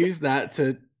 I use that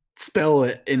to spell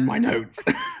it in my notes.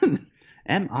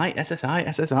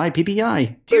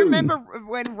 MISSI-SSI-PPI. Do you remember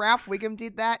when Ralph Wiggum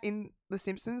did that in The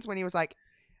Simpsons when he was like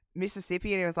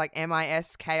Mississippi and he was like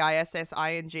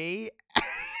MISKISSING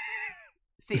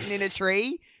sitting in a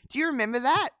tree? Do you remember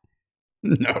that?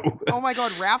 No. Oh my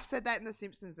god, Ralph said that in The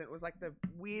Simpsons, and it was like the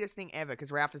weirdest thing ever,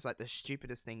 because Ralph is like the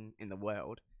stupidest thing in the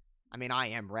world. I mean, I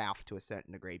am Ralph to a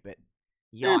certain degree, but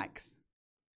yikes.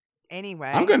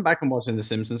 Anyway. I'm going back and watching The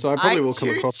Simpsons, so I probably will come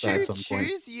across that at some point.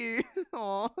 Choose you.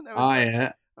 Oh, that was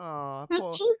Yeah. Oh,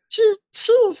 poor.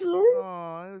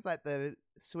 Oh, it was like the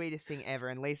sweetest thing ever,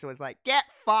 and Lisa was like, "Get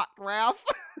fucked, Ralph."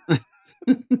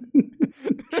 And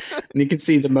you can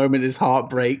see the moment his heart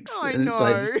breaks. I and know. It's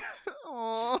like just,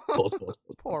 pause.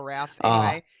 Poor Ralph.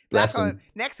 Anyway, bless him.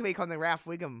 Next week on the Ralph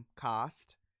Wiggum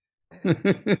cast.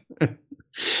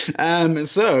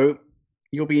 So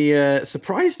you'll be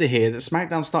surprised to hear that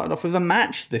SmackDown started off with a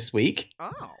match this week.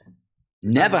 Oh,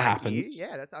 never happens.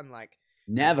 Yeah, that's unlike.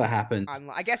 Never happens.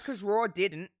 I guess because Raw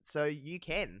didn't, so you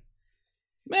can.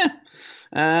 Yeah.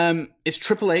 It's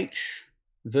Triple H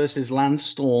versus Lance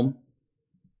Storm.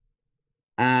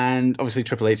 And obviously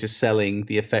Triple H is selling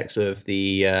the effects of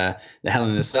the Hell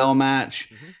in a Cell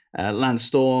match. Mm-hmm. Lance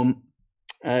Storm.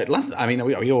 I mean,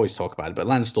 we always talk about it, but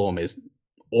Lance Storm is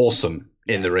awesome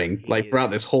in the ring. Like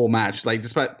throughout this whole match, like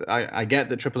despite I get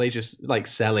that Triple H is like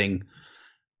selling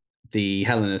the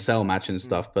Hell in a Cell match and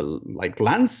stuff, but like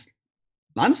Lance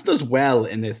does well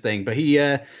in this thing. But he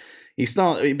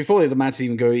starts before the match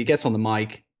even go. He gets on the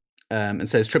mic and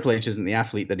says Triple H isn't the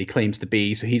athlete that he claims to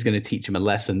be, so he's going to teach him a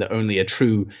lesson that only a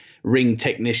true ring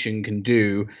technician can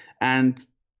do. And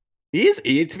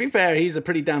to be fair, he's a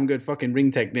pretty damn good fucking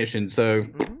ring technician. So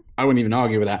I wouldn't even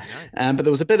argue with that. But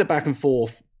there was a bit of back and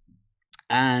forth.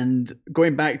 And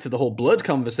going back to the whole blood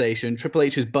conversation, Triple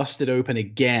H is busted open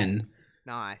again.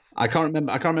 Nice. I can't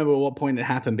remember at what point it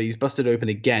happened, but he's busted open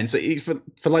again. So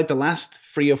for like the last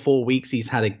 3 or 4 weeks,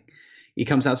 he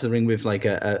comes out to the ring with like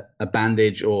a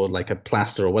bandage or like a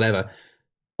plaster or whatever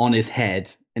on his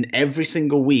head, and every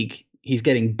single week he's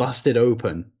getting busted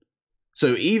open.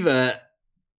 So either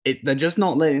they're just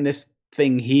not letting this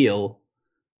thing heal,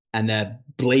 and they're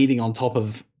blading on top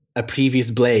of a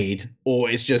previous blade, or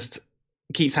it's just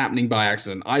keeps happening by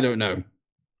accident. I don't know,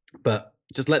 but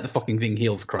just let the fucking thing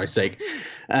heal, for Christ's sake.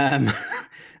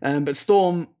 But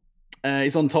Storm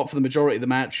is on top for the majority of the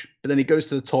match, but then he goes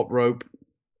to the top rope,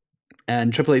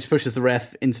 and Triple H pushes the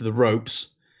ref into the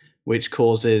ropes, which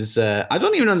causes... I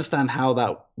don't even understand how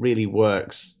that really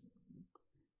works.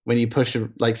 When you push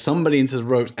somebody into the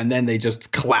ropes, and then they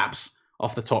just collapse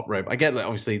off the top rope. I get that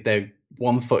obviously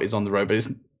one foot is on the rope, but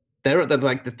they're at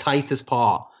the tightest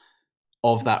part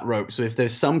of that rope. So if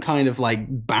there's some kind of like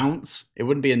bounce, it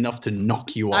wouldn't be enough to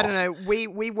knock you off. I don't know.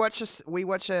 We watch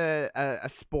a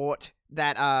sport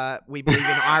that we believe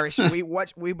in Irish.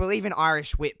 We believe in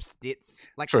Irish whips. Dits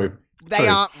like true. They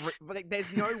aren't.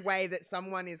 There's no way that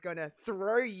someone is going to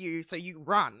throw you so you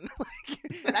run.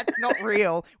 That's not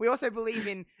real. We also believe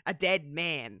in a dead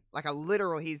man, like a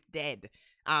literal. He's dead.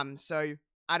 So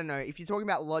I don't know. If you're talking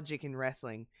about logic in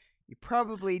wrestling, you're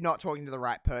probably not talking to the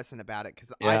right person about it,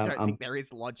 because I don't think there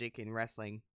is logic in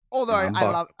wrestling. Although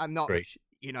I'm not,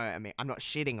 you know, I mean, I'm not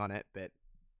shitting on it, but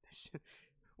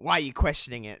why are you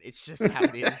questioning it? It's just how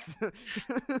it is.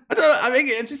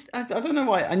 I don't know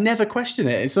why. I never question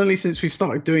it. It's only since we've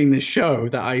started doing this show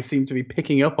that I seem to be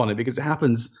picking up on it, because it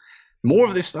happens. More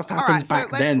of this stuff happens back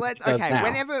then.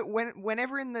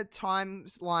 Whenever in the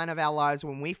timeline of our lives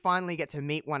when we finally get to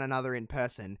meet one another in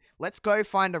person, let's go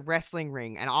find a wrestling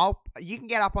ring, and you can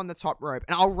get up on the top rope,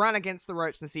 and I'll run against the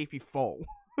ropes and see if you fall.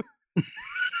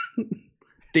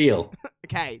 Deal.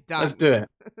 Okay, done. Let's do it,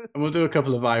 and we'll do a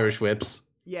couple of Irish whips.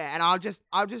 Yeah, and I'll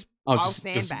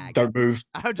sandbag. Just don't move.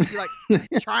 I'll just be like,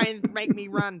 try and make me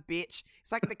run, bitch.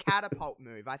 It's like the catapult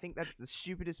move. I think that's the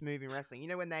stupidest move in wrestling. You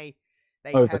know when they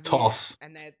have the toss,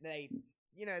 and they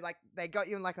you know, like they got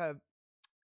you in like a,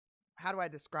 how do I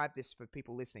describe this for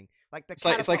people listening? Like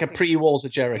it's like a pre-Walls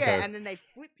of Jericho. Yeah, and then they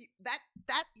flip you. That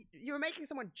you're making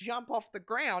someone jump off the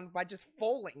ground by just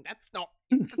falling. That's not.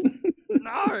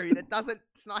 No, that doesn't.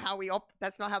 It's not how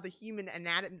that's not how the human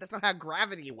anatomy. That's not how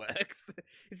gravity works.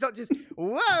 It's not just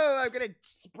whoa. I'm gonna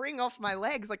spring off my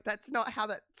legs. Like that's not how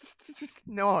that. Just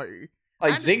no.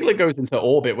 Like Ziggler goes into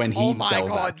orbit when he. Oh my sells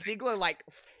god, that. Ziggler like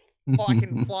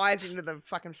fucking flies into the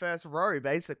fucking first row,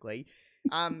 basically.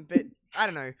 But I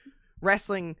don't know.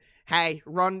 Wrestling, hey,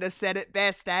 Rhonda said it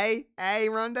best, eh? Hey,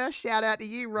 Rhonda, shout out to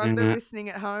you, Rhonda, listening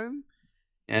at home.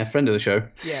 Yeah, friend of the show.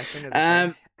 Yeah, friend of the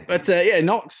show. But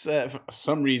knocks, for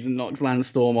some reason, knocks Lance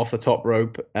Storm off the top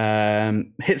rope,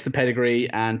 hits the pedigree,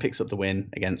 and picks up the win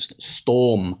against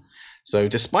Storm. So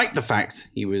despite the fact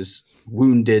he was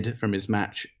wounded from his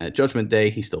match at Judgment Day,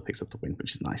 he still picks up the win,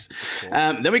 which is nice.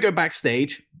 Then we go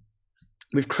backstage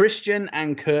with Christian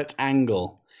and Kurt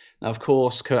Angle. Now, of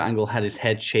course, Kurt Angle had his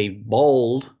head shaved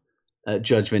bald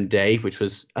Judgment Day, which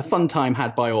was a fun time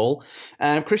had by all.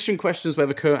 Christian questions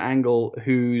whether Kurt Angle,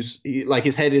 who's like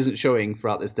his head isn't showing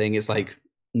throughout this thing, it's like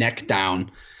neck down,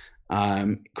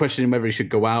 questioning whether he should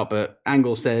go out, but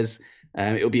Angle says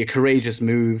it'll be a courageous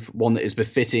move, one that is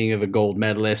befitting of a gold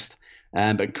medalist.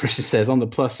 But Christian says, on the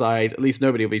plus side, at least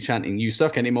nobody will be chanting "you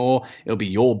suck" anymore. It'll be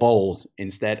 "you're bold"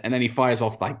 instead. And then he fires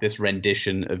off like this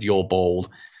rendition of "you're bold,"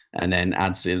 and then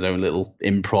adds his own little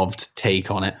improv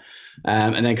take on it.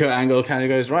 And then Kurt Angle kind of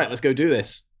goes, right, let's go do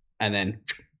this. And then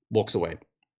walks away.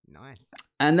 Nice.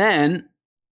 And then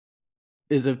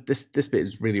this bit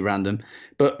is really random,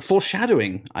 but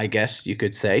foreshadowing, I guess you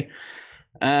could say.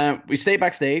 We stay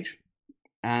backstage,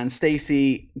 and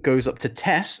Stacy goes up to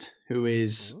Test, who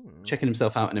is checking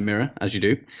himself out in a mirror, as you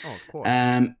do. Oh, of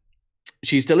course.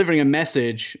 She's delivering a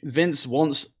message. Vince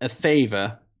wants a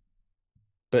favor,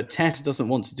 but Tess doesn't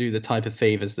want to do the type of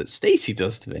favors that Stacy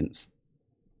does to Vince.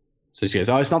 So she goes,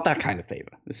 oh, it's not that kind of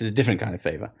favor. This is a different kind of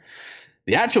favor.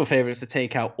 The actual favor is to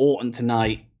take out Orton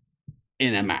tonight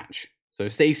in a match. So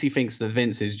Stacy thinks that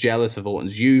Vince is jealous of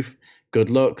Orton's youth, good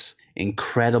looks,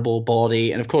 incredible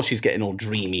body, and of course she's getting all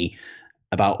dreamy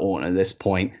about Orton at this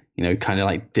point, you know, kind of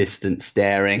like distant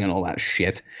staring and all that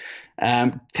shit.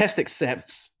 Test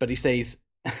accepts, but he says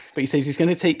he's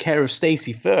going to take care of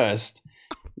Stacy first,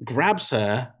 grabs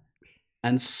her,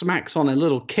 and smacks on a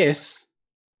little kiss.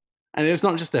 And it's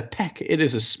not just a peck, it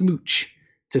is a smooch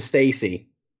to Stacy.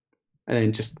 And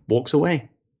then just walks away.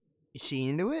 Is she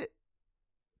into it?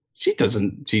 She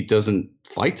doesn't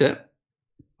fight it.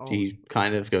 Oh, she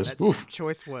kind of goes, that's oof.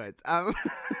 Choice words. But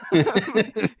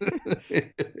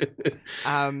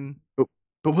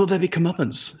will there be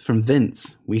comeuppance from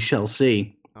Vince? We shall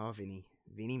see. Oh, Vinnie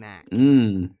Mac.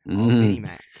 Vinnie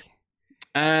Mac.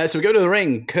 So we go to the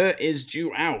ring. Kurt is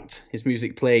due out. His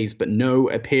music plays, but no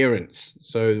appearance.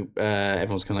 So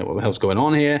everyone's kind of like, what the hell's going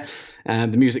on here? The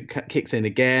music kicks in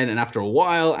again, and after a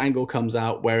while, Angle comes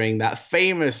out wearing that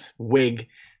famous wig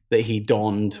that he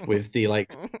donned with the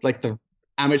like the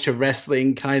amateur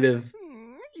wrestling kind of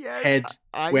head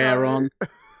wear on.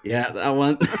 Yeah, that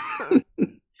one.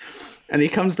 And he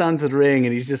comes down to the ring,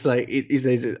 and he's just like, he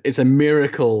says it's a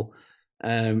miracle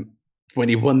when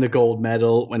he won the gold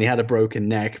medal, when he had a broken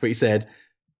neck. But he said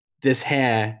this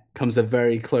hair comes a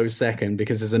very close second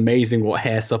because it's amazing what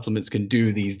hair supplements can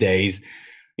do these days.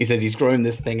 He said he's grown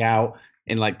this thing out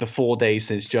in like the 4 days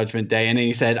since Judgment Day. And then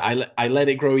he said, I let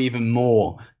it grow even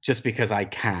more just because I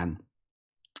can.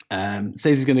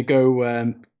 Says he's going to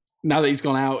go, now that he's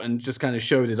gone out and just kind of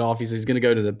showed it off, he says he's going to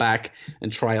go to the back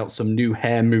and try out some new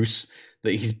hair mousse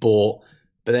that he's bought.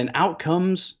 But then out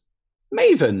comes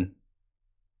Maven.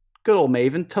 Good old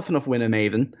Maven, tough enough winner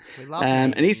Maven.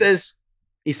 And he says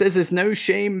there's no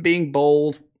shame being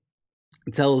bold.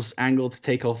 He tells Angle to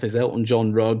take off his Elton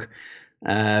John rug.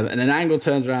 And then Angle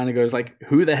turns around and goes like,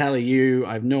 who the hell are you?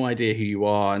 I have no idea who you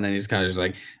are. And then he's kind of just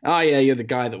like, oh yeah, you're the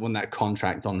guy that won that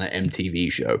contract on that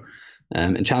MTV show.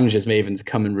 And challenges Maven to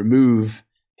come and remove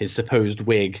his supposed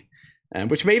wig,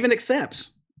 which Maven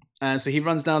accepts. So he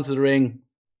runs down to the ring.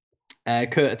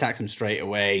 Kurt attacks him straight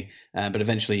away, but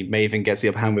eventually Maven gets the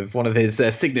upper hand with one of his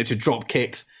signature drop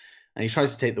kicks, and he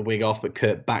tries to take the wig off, but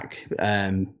Kurt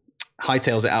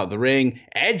hightails it out of the ring.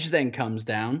 Edge then comes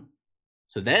down,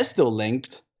 so they're still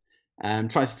linked,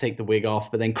 tries to take the wig off,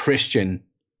 but then Christian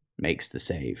makes the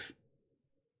save.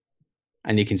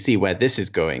 And you can see where this is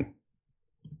going.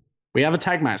 We have a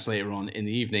tag match later on in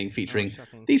the evening featuring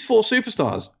these 4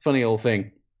 superstars. Funny old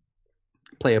thing.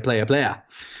 Player.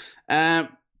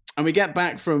 And we get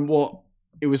back from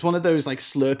it was one of those like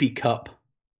Slurpee cup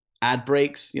ad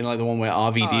breaks, you know, like the one where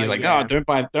RVD is like, yeah. Oh, don't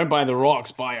buy the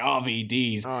rocks, buy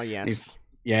RVDs. Oh, yes.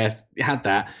 Yes, it had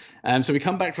that. So we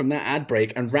come back from that ad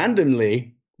break, and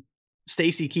randomly,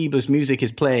 Stacy Keibler's music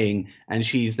is playing, and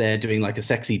she's there doing like a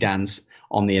sexy dance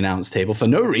on the announce table for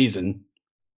no reason.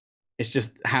 It's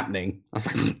just happening. I was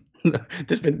like,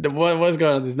 what's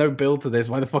going on? There's no build to this.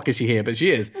 Why the fuck is she here? But she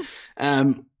is.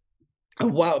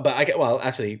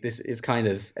 Actually, this is kind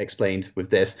of explained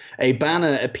with this. A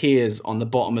banner appears on the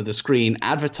bottom of the screen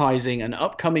advertising an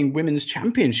upcoming women's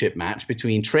championship match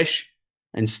between Trish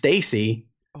and Stacy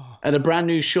at a brand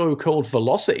new show called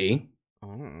Velocity.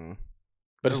 Oh.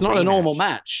 But it's not a normal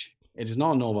match. It is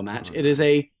not a normal match. It is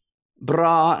a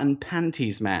bra and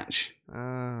panties match.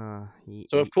 So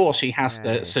of course she has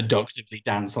to seductively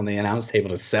dance on the announce table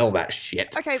to sell that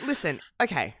shit. Okay, listen.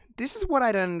 Okay, this is what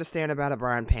I don't understand about a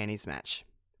bra and panties match.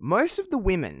 Most of the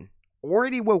women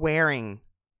already were wearing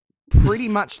pretty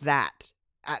much that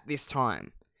at this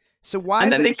time. So why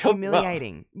is it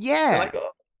humiliating? Yeah. Like,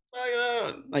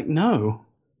 like, no.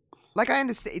 Like, I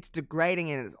understand it's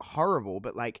degrading and it's horrible,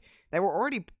 but like they were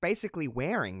already basically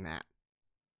wearing that.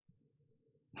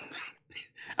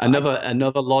 Another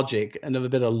bit of logic.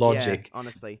 Yeah,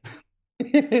 honestly.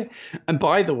 And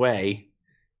by the way,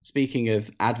 speaking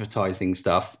of advertising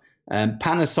stuff,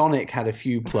 Panasonic had a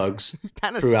few plugs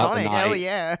throughout the night. Hell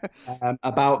yeah.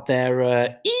 About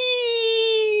their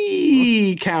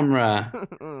camera.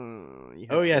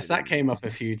 Oh yes, that came up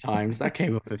a few times.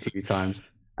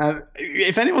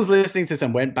 If anyone's listening to this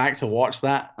and went back to watch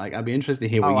that, like, I'd be interested to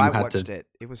hear what you had to. I watched it.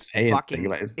 It was fucking.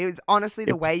 It was honestly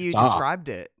the way you described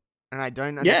it, and I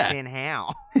don't understand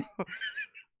how.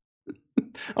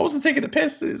 I wasn't taking a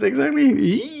piss. It's exactly.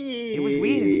 It was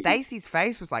weird. And Stacey's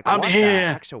face was like, "What the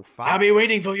actual fuck?" I'll be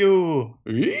waiting for you.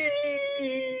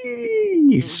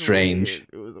 Strange.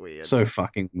 It was weird. So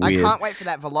fucking weird. I can't wait for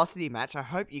that Velocity match. I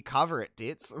hope you cover it,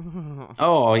 Ditz.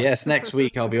 Oh yes, next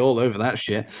week I'll be all over that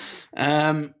shit.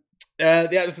 So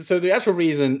the actual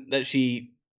reason that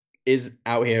she is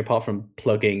out here, apart from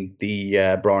plugging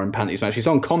the bra and panties match, she's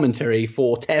on commentary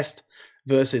for Test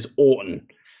versus Orton.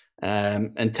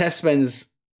 And Test spends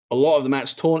a lot of the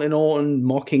match taunting Orton,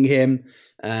 mocking him,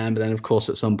 but then of course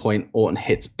at some point Orton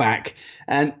hits back.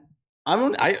 And I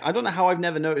don't know how I've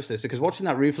never noticed this, because watching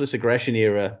that Ruthless Aggression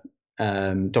era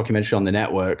documentary on the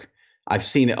network, I've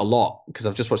seen it a lot because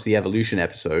I've just watched the Evolution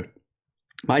episode.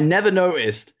 I never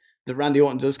noticed that Randy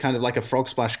Orton does kind of like a frog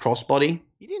splash crossbody.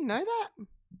 You didn't know that?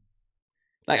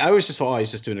 Like, I always just thought,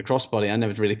 he's just doing a crossbody. I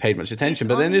never really paid much attention,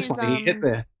 but then this one, he hit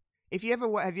there. Have you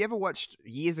ever watched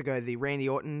years ago the Randy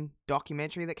Orton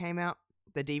documentary that came out,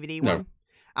 the DVD one?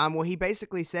 Well, he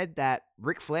basically said that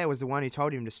Ric Flair was the one who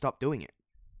told him to stop doing it.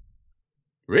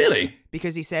 Really?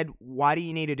 Because he said, "Why do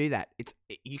you need to do that?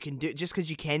 You can do just because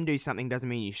you can do something doesn't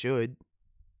mean you should."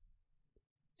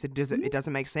 So it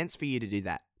doesn't make sense for you to do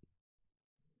that.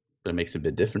 But it makes it a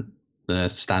bit different than a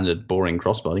standard boring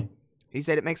crossbody. He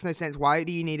said it makes no sense. Why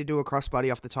do you need to do a crossbody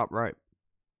off the top rope?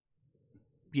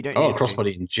 You don't. Oh,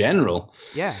 crossbody in general.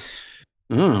 Yeah.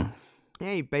 Oh.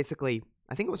 Yeah. You basically,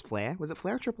 I think it was Flair. Was it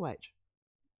Flair or Triple H?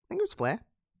 I think it was Flair.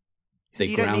 They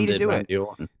you don't need to do Randy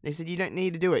Orton. They said you don't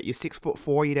need to do it. You're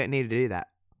 6'4". You don't need to do that.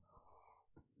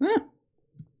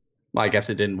 Well, I guess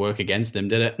it didn't work against him,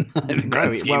 did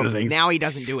it? Now he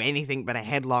doesn't do anything but a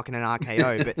headlock and an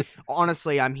RKO. But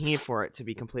honestly, I'm here for it, to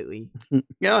be completely.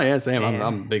 Yeah, same. I'm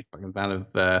a big fucking fan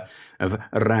of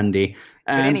Randy.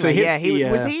 But anyway,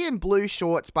 was he in blue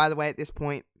shorts, by the way, at this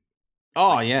point?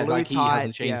 Oh yeah, like he hasn't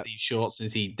tights, changed these shorts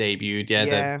since he debuted.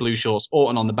 Yeah, the blue shorts,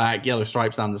 Orton on the back, yellow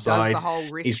stripes down the side. Does the whole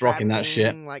wrist He's rocking that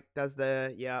shit. Like, does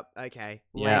the okay.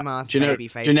 Yeah,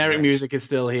 generic music is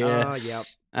still here. Oh yep.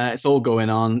 It's all going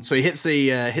on. So he hits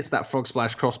that frog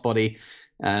splash crossbody,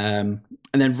 and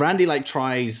then Randy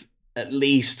tries at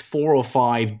least 4 or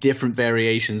 5 different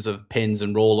variations of pins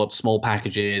and roll up, small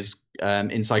packages,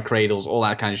 inside cradles, all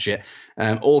that kind of shit.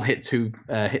 All hit two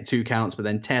counts, but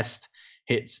then Test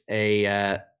hits a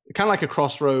kind of like a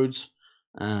crossroads,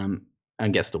 and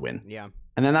gets the win. Yeah.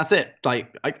 And then that's it.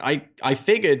 Like I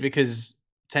figured, because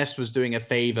Test was doing a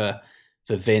favor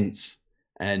for Vince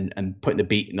and putting the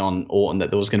beating on Orton,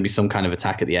 that there was going to be some kind of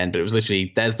attack at the end, but it was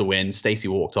literally, there's the win. Stacey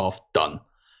walked off, done.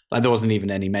 Like, there wasn't even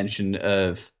any mention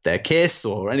of their kiss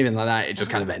or anything like that. It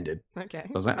just kind of ended. Okay.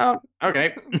 So I was like, oh,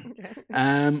 okay.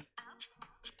 And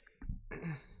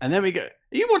then we go. Are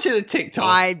you watching a TikTok?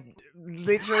 I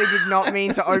literally did not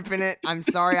mean to open it. I'm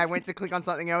sorry. I went to click on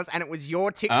something else, and it was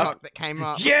your TikTok that came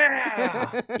up.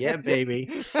 Yeah, yeah, baby.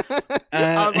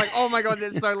 I was like, "Oh my god,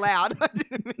 that's so loud." I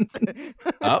didn't mean to.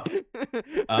 Up.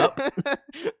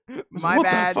 My What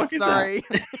bad. the fuck is Sorry.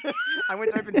 I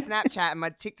went to open Snapchat, and my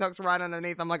TikTok's right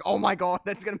underneath. I'm like, "Oh my god,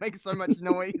 that's gonna make so much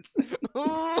noise."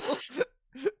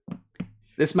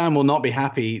 This man will not be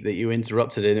happy that you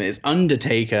interrupted him. It's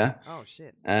Undertaker. Oh,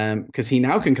 shit. Because he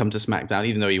now can come to SmackDown,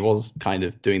 even though he was kind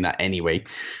of doing that anyway.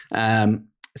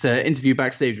 It's an interview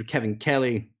backstage with Kevin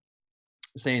Kelly,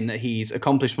 saying that he's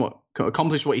accomplished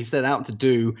what he set out to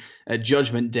do at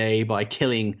Judgment Day by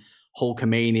killing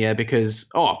Hulkamania, because,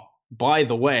 by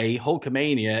the way,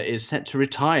 Hulkamania is set to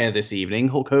retire this evening.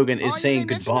 Hulk Hogan is saying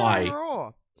goodbye. That on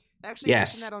Raw. They actually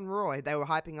mentioned that on Raw. They were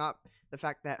hyping up the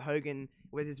fact that Hogan,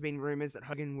 where there's been rumors that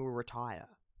Hogan will retire.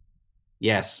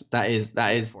 Yes, that is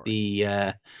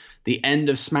the end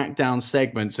of SmackDown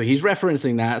segment. So he's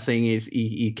referencing that, saying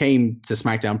he came to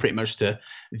SmackDown pretty much to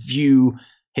view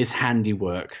his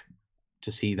handiwork,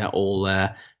 to see that all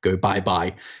go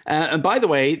bye-bye. And by the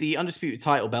way, the Undisputed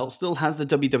title belt still has the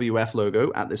WWF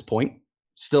logo at this point.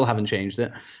 Still haven't changed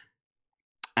it.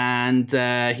 And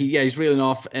he's reeling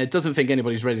off. Doesn't think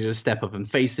anybody's ready to step up and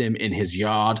face him in his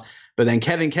yard. But then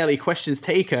Kevin Kelly questions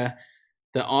Taker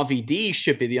that RVD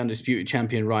should be the undisputed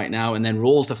champion right now, and then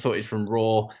rolls the footage from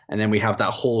Raw, and then we have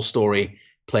that whole story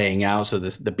playing out. So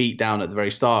there's the beatdown at the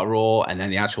very start of Raw, and then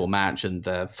the actual match, and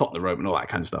the foot in the rope, and all that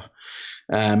kind of stuff.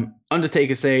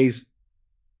 Undertaker says,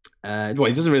 well,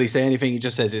 he doesn't really say anything. He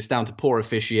just says it's down to poor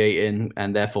officiating,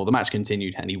 and therefore the match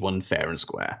continued, and he won fair and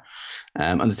square.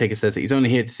 Undertaker says that he's only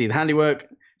here to see the handiwork.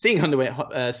 Seeing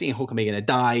Hulkamania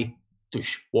die,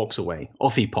 doosh, walks away.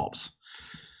 Off he pops.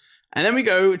 And then we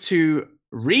go to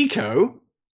Rico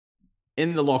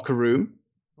in the locker room.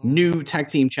 New tag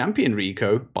team champion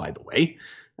Rico, by the way.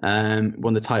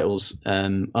 Won the titles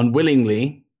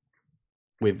unwillingly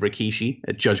with Rikishi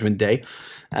at Judgment Day.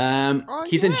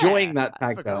 He's enjoying that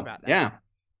tag belt. Yeah,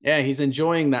 he's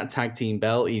enjoying that tag team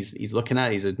belt. He's looking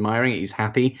at it, he's admiring it, he's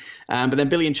happy. But then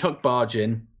Billy and Chuck barge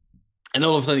in, and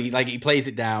all of a sudden he plays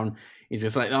it down. He's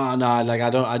just like, oh no, like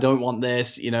I don't want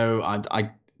this. You know,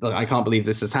 I can't believe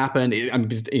this has happened.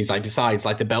 He's like, besides,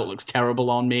 like the belt looks terrible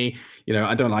on me. You know,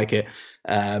 I don't like it.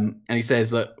 And he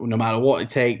says that no matter what it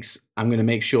takes, I'm going to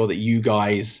make sure that you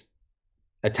guys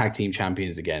are tag team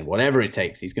champions again. Whatever it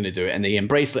takes, he's going to do it. And they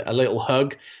embrace a little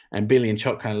hug. And Billy and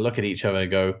Chuck kind of look at each other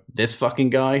and go, this fucking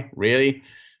guy? Really?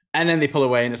 And then they pull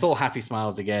away and it's all happy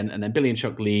smiles again. And then Billy and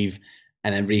Chuck leave.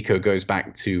 And then Rico goes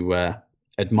back to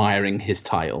admiring his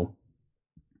title.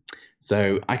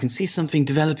 So I can see something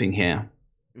developing here.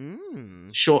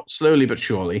 Slowly but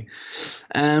surely.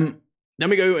 Then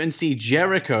we go and see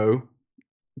Jericho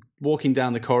walking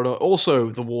down the corridor,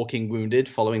 also the walking wounded,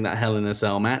 following that Hell in a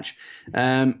Cell match.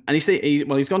 And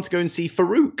he's gone to go and see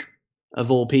Farouk,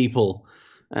 of all people,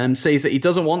 and says that he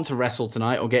doesn't want to wrestle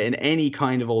tonight or get in any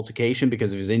kind of altercation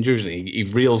because of his injuries.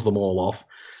 He reels them all off,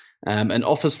 and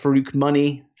offers Farouk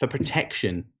money for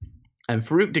protection. And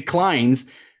Farouk declines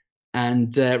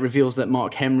and reveals that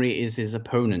Mark Henry is his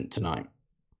opponent tonight.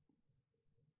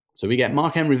 So we get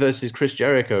Mark Henry versus Chris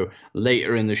Jericho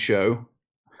later in the show.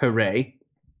 Hooray.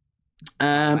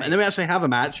 And then we actually have a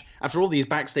match. After all these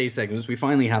backstage segments, we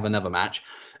finally have another match.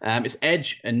 It's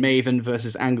Edge and Maven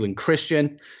versus Angle and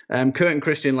Christian. Kurt and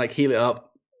Christian heel it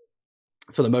up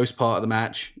for the most part of the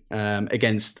match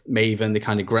against Maven. They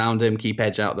kind of ground him, keep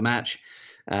Edge out of the match.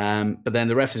 But then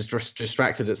the ref is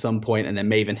distracted at some point, and then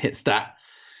Maven hits that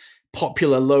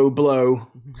popular low blow.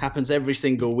 Happens every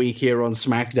single week here on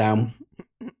SmackDown.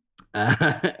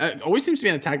 It always seems to be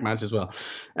in a tag match as well.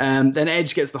 Then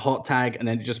Edge gets the hot tag, and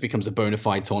then it just becomes a bona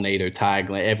fide tornado tag.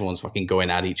 Like everyone's fucking going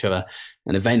at each other,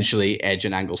 and eventually Edge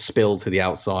and Angle spill to the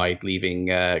outside, leaving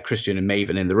Christian and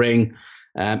Maven in the ring.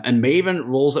 And Maven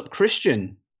rolls up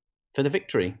Christian for the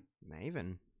victory.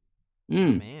 Maven,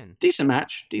 man, decent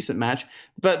match.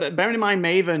 But bearing in mind,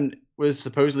 Maven was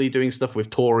supposedly doing stuff with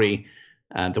Tori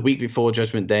the week before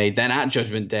Judgment Day, then at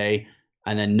Judgment Day,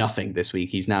 and then nothing this week.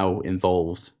 He's now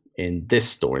involved in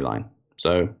this storyline.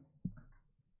 So,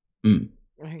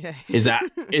 okay. Is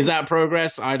that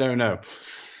progress? I don't know.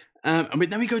 And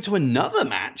then we go to another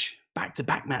match,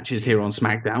 back-to-back matches here on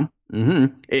SmackDown.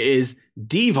 It is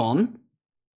Devon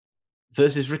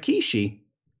versus Rikishi.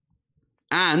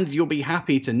 And you'll be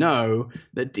happy to know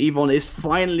that Devon is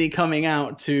finally coming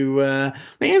out to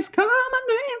it's coming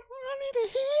in.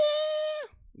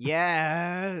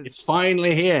 Yes. It's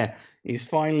finally here. He's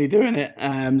finally doing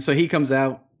it. So he comes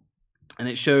out, and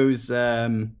it shows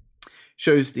the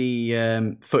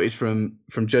footage from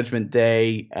Judgment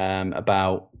Day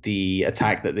about the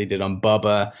attack that they did on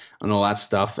Bubba and all that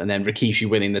stuff, and then Rikishi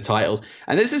winning the titles.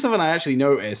 And this is something I actually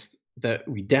noticed that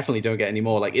we definitely don't get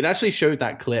anymore. Like, it actually showed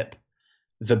that clip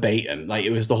verbatim. Like,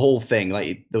 it was the whole thing.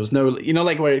 Like, there was no,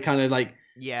 where it kind of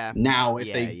now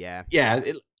if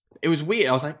it was weird.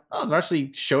 I was like, oh, they're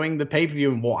actually showing the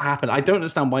pay-per-view and what happened. I don't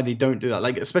understand why they don't do that.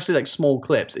 Like, especially small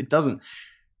clips. It doesn't.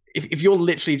 If you're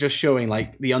literally just showing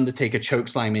the Undertaker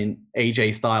chokeslamming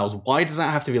AJ Styles, why does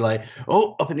that have to be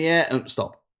up in the air and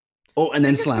stop? Oh, and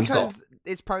then slam stop.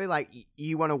 It's probably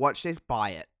you want to watch this,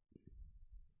 buy it.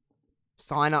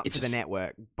 Sign up for the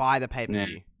network. Buy the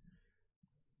pay-per-view.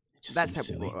 Yeah. That's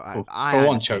silly. For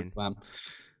one chokeslam.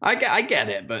 I get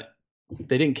it, but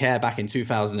they didn't care back in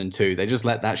 2002. They just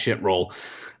let that shit roll.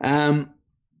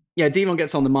 Devon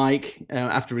gets on the mic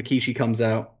after Rikishi comes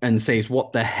out and says,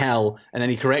 "What the hell?" And then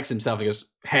he corrects himself. He goes,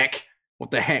 "Heck, what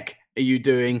the heck are you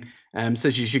doing?"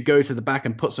 Says you should go to the back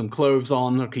and put some clothes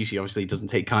on. Rikishi obviously doesn't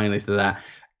take kindly to that,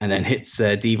 and then hits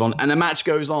Devon. And the match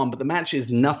goes on, but the match is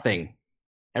nothing.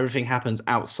 Everything happens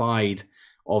outside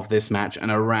of this match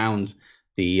and around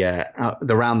the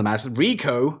match.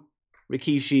 Rico,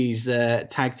 Rikishi's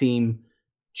tag team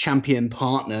champion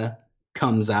partner,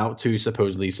 comes out to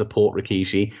supposedly support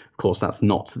Rikishi. Of course, that's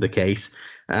not the case.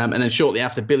 And then shortly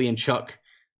after, Billy and Chuck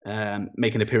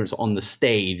make an appearance on the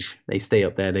stage. They stay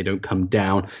up there. They don't come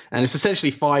down. And it's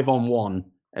essentially 5-on-1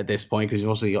 at this point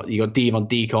because you got Devon,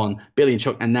 Deacon, Billy and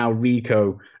Chuck, and now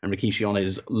Rico and Rikishi on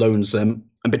his lonesome.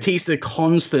 And Batista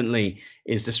constantly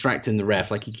is distracting the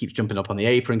ref. Like he keeps jumping up on the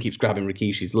apron, keeps grabbing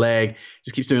Rikishi's leg,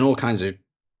 just keeps doing all kinds of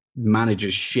manager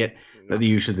shit that they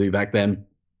used to do back then.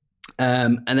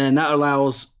 And then that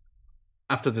allows,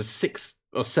 after the 6th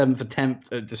or 7th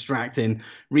attempt at distracting,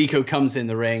 Rico comes in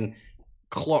the ring,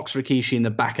 clocks Rikishi in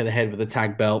the back of the head with a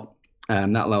tag belt.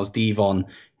 That allows Devon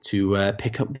to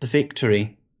pick up the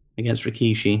victory against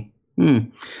Rikishi.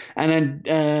 And then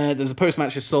there's a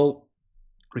post-match assault.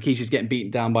 Rikishi's getting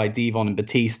beaten down by Devon and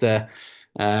Batista.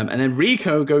 And then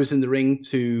Rico goes in the ring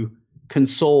to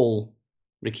console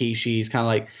Rikishi. He's kind of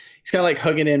like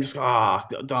hugging him, just I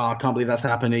can't believe that's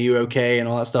happened. Are you okay? And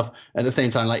all that stuff. At the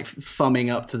same time, like thumbing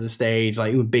up to the stage,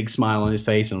 like with a big smile on his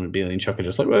face, and Billy and Chuck are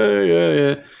just like,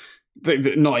 yeah.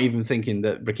 Not even thinking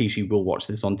that Rikishi will watch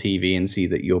this on TV and see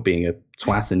that you're being a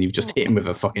twat and you've just hit him with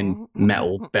a fucking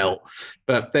metal belt.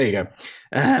 But there you go.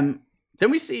 Then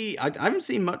we see, I haven't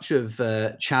seen much of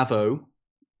Chavo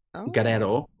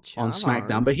Guerrero on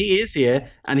SmackDown, but he is here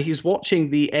and he's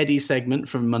watching the Eddie segment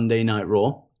from Monday Night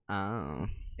Raw. Oh.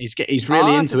 He's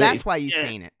really into so it. That's why you've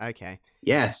seen it. Okay.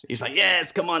 Yes. He's like,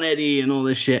 yes, come on, Eddie, and all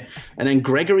this shit. And then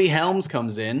Gregory Helms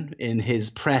comes in his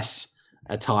press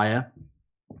attire.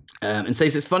 And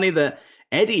says it's funny that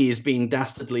Eddie is being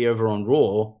dastardly over on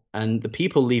Raw and the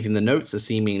people leaving the notes are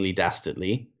seemingly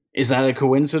dastardly. Is that a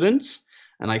coincidence?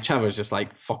 And like Chavo's just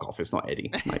like, fuck off, it's not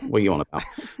Eddie. Like, what are you on about?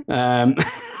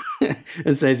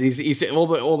 And says he's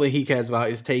all that he cares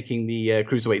about is taking the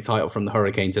Cruiserweight title from the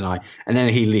Hurricane tonight. And then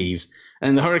he leaves.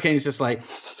 And the Hurricane's just like,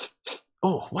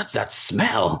 oh, what's that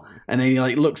smell? And then he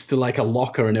like looks to like a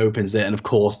locker and opens it. And of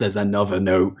course, there's another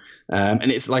note.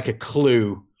 And it's like a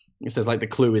clue. It says like the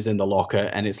clue is in the locker,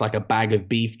 and it's like a bag of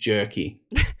beef jerky.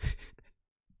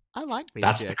 I like beef jerky.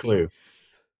 That's the clue.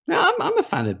 No, I'm a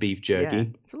fan of beef jerky. Yeah,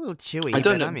 it's a little chewy,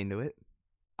 but I'm into it.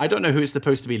 I don't know who it's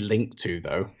supposed to be linked to,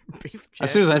 though. Beef jerky.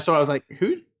 As soon as I saw it, I was like,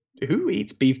 who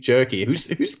eats beef jerky? Whose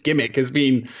gimmick has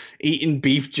been eating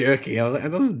beef jerky? I was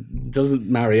like, it doesn't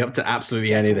marry up to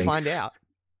absolutely anything. We'll find out.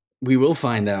 We will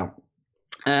find out.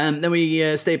 Then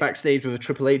we stay backstage with a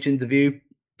Triple H interview.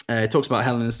 Talks about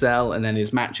Hell in a Cell and then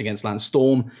his match against Lance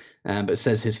Storm, but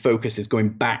says his focus is going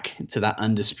back to that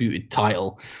undisputed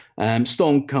title.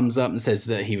 Storm comes up and says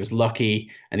that he was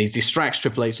lucky and he distracts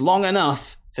Triple H long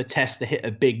enough for Test to hit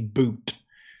a big boot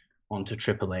onto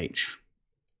Triple H.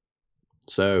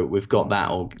 So we've got that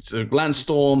all. So Lance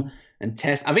Storm and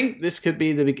Test. I think this could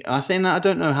be the. I'm saying that I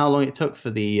don't know how long it took for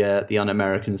the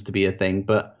Un-Americans to be a thing,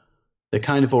 but they're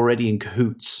kind of already in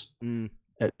cahoots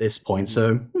at this point.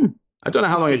 So. I don't know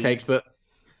how long it takes, but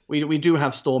we do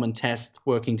have Storm and Test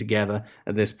working together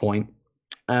at this point.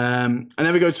 And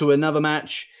then we go to another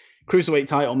match, Cruiserweight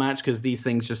title match, because these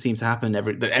things just seem to happen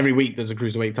every week. There's a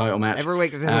Cruiserweight title match. Every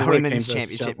week there's a women's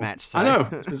championship match. So. I know,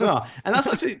 it's bizarre. And that's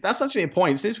actually a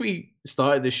point. Since we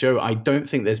started this show, I don't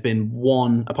think there's been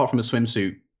one, apart from a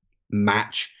swimsuit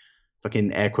match,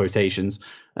 fucking air quotations,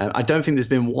 I don't think there's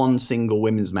been one single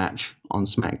women's match on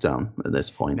SmackDown at this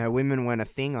point. No, women weren't a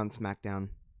thing on SmackDown.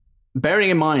 Bearing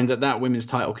in mind that women's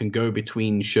title can go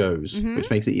between shows, which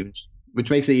makes it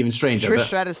even stranger. Trish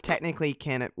Stratus technically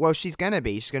can. Well, she's gonna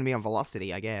be on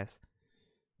Velocity, I guess.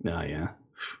 Oh yeah,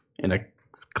 in a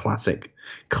classic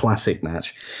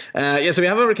match. So we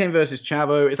have Hurricane versus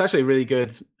Chavo. It's actually a really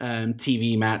good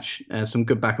TV match. Some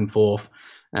good back and forth.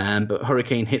 But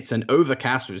Hurricane hits an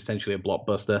overcast, which is essentially a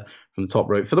blockbuster from the top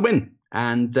rope for the win.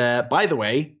 And by the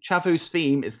way, Chavo's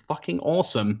theme is fucking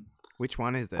awesome. Which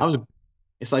one is it?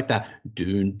 It's like that,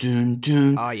 dun dun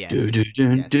dun. Oh yes. Dun dun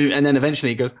dun yes. dun, and then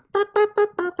eventually it goes.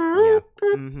 Yeah.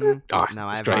 Mm-hmm. Oh,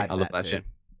 it's great. I love that shit.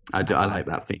 I like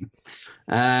that theme.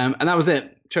 And that was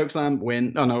it. Chokeslam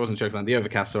win. Oh no, it wasn't chokeslam. The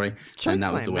overcast. Sorry. And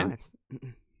that was the win. Nice.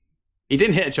 He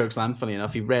didn't hit a chokeslam. Funny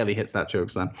enough, he rarely hits that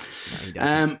chokeslam. No, he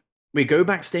doesn't. We go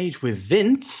backstage with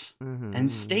Vince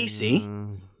and Stacy.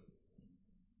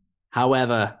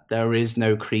 However, there is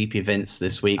no creepy Vince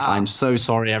this week. I'm so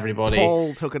sorry, everybody.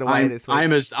 Paul took it away this week.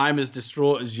 I'm as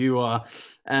distraught as you are.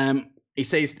 He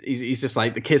says he's just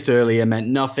like the kiss earlier meant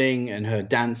nothing, and her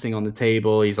dancing on the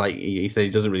table. He said he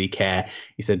doesn't really care.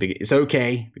 He said it's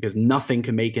okay because nothing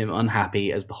can make him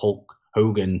unhappy as the Hulk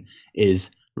Hogan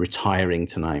is retiring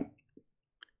tonight.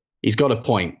 He's got a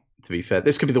point. To be fair,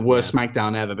 this could be the worst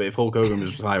SmackDown ever. But if Hulk Hogan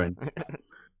was retiring.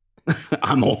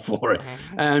 I'm all for it.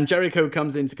 Jericho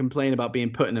comes in to complain about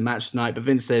being put in a match tonight, but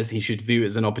Vince says he should view it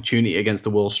as an opportunity against the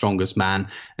world's strongest man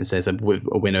and says a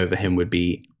win over him would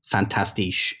be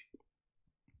fantastic.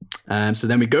 So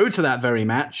then we go to that very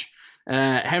match.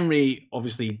 Henry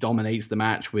obviously dominates the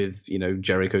match with,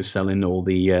 Jericho selling all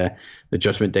the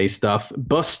Judgment Day stuff.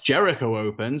 Busts Jericho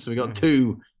open, so we got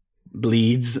 2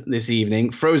 bleeds this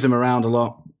evening. Throws him around a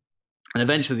lot, and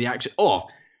eventually the action.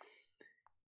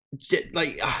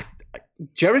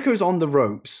 Jericho's on the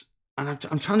ropes, and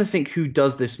I'm trying to think who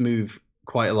does this move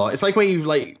quite a lot. It's like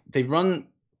when they run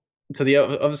to the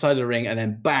other side of the ring and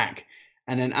then back,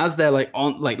 and then as they're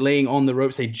laying on the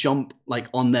ropes, they jump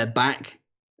on their back.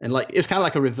 And it's kind of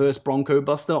like a reverse Bronco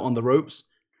Buster on the ropes.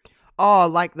 Oh,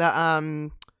 like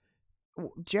the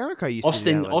Jericho used to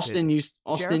do that. Austin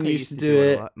used to do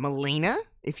it. Melina,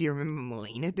 if you remember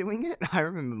Melina doing it, I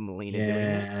remember Melina doing it.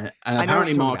 Yeah, and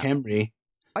apparently Mark Henry.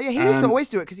 Oh yeah, he used to always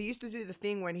do it because he used to do the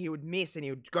thing when he would miss and he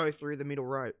would go through the middle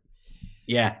rope.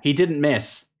 Yeah, he didn't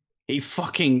miss. He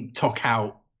fucking took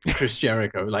out Chris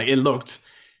Jericho. It looked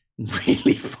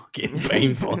really fucking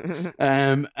painful.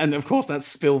 And of course that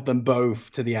spilled them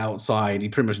both to the outside. He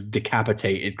pretty much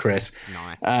decapitated Chris.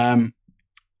 Nice.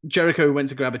 Jericho went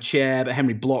to grab a chair, but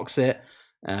Henry blocks it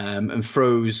and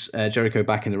throws Jericho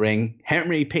back in the ring.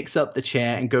 Henry picks up the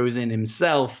chair and goes in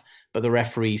himself, but the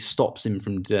referee stops him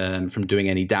from doing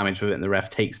any damage with it, and the ref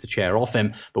takes the chair off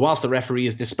him. But whilst the referee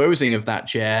is disposing of that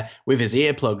chair with his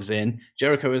earplugs in,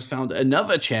 Jericho has found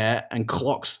another chair and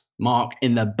clocks Mark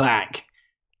in the back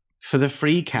for the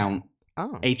 3 count.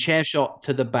 Oh. A chair shot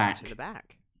to the back.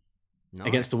 Nice.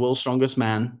 Against the world's strongest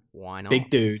man. Why not? Big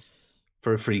dude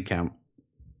for a 3 count.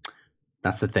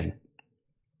 That's the thing.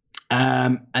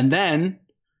 And then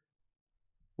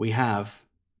we have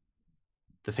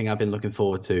the thing I've been looking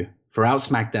forward to throughout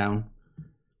SmackDown.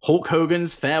 Hulk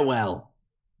Hogan's farewell.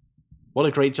 What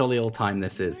a great jolly old time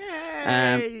this is.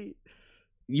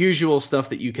 Usual stuff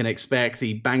that you can expect.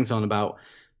 He bangs on about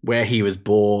where he was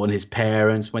born, his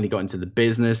parents, when he got into the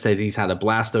business, says he's had a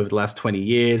blast over the last 20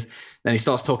 years. Then he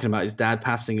starts talking about his dad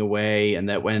passing away, and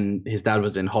that when his dad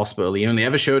was in hospital, he only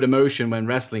ever showed emotion when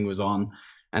wrestling was on.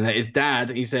 And that his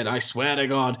dad, he said, I swear to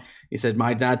God, he said,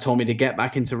 my dad told me to get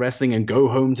back into wrestling and go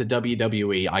home to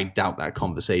WWE. I doubt that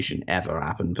conversation ever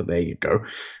happened, but there you go.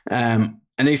 And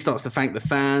he starts to thank the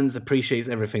fans, appreciates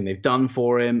everything they've done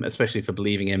for him, especially for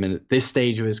believing him in at this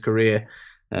stage of his career.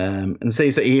 And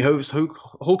says that he hopes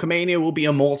Hulkamania will be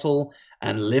immortal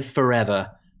and live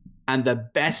forever. And the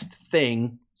best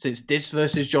thing since Diz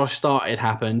versus Josh started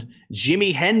happened,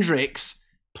 Jimi Hendrix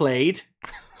played.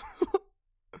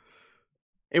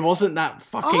 It wasn't that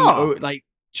fucking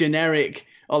generic,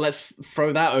 let's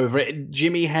throw that over it.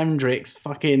 Jimi Hendrix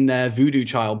fucking Voodoo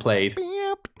Child played.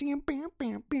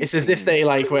 It's as if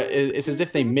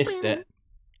they missed it.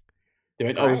 They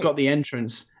went, we've got the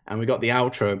entrance and we got the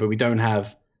outro, but we don't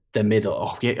have the middle.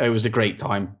 Oh, yeah, it was a great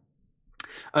time.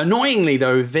 Annoyingly,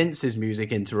 though, Vince's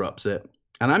music interrupts it.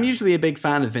 And I'm usually a big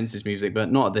fan of Vince's music,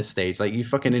 but not at this stage. You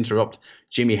fucking interrupt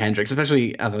Jimi Hendrix,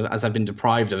 especially as I've been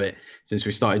deprived of it since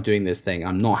we started doing this thing.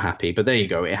 I'm not happy, but there you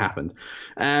go. It happened.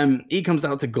 He comes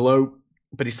out to gloat,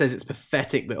 but he says it's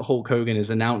pathetic that Hulk Hogan is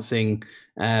announcing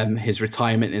his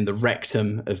retirement in the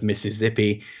rectum of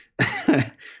Mississippi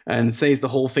and says the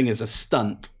whole thing is a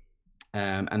stunt.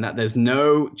 And that there's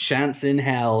no chance in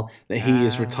hell that he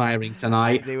is retiring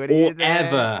tonight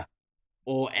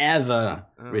or ever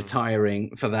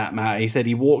retiring for that matter. He said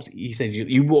you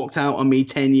walked out on me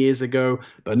 10 years ago,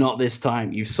 but not this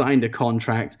time. You've signed a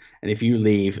contract, and if you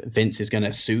leave, Vince is going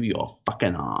to sue your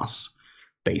fucking ass,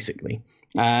 basically.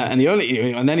 And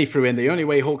then he threw in the only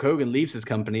way Hulk Hogan leaves his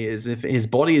company is if his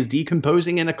body is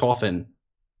decomposing in a coffin.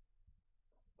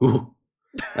 Ooh.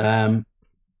 Awesome.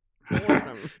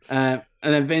 And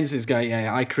then Vince is going,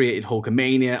 I created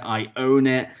Hulkamania, I own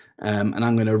it, and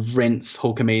I'm going to rinse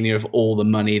Hulkamania of all the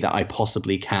money that I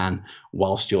possibly can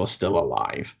whilst you're still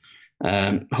alive.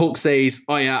 Hulk says,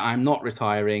 I'm not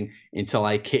retiring until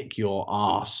I kick your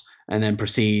ass, and then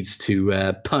proceeds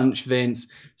to punch Vince,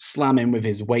 slam him with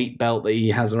his weight belt that he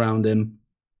has around him,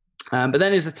 but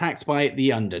then is attacked by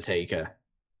The Undertaker.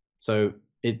 So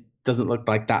it doesn't look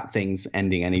like that thing's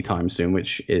ending anytime soon,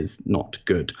 which is not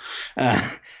good.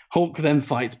 Hulk then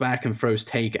fights back and throws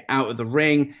Taker out of the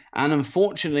ring. And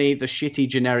unfortunately, the shitty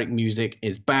generic music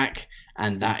is back.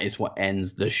 And that is what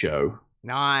ends the show.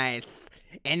 Nice.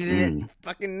 Ended it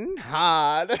fucking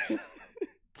hard.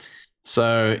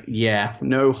 So, yeah,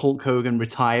 no Hulk Hogan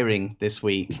retiring this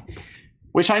week.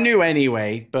 Which I knew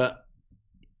anyway, but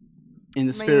in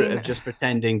the spirit of just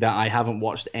pretending that I haven't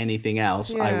watched anything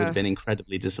else, I would have been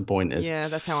incredibly disappointed. Yeah,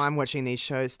 that's how I'm watching these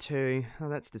shows too. Oh,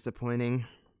 that's disappointing.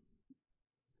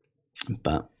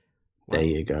 But there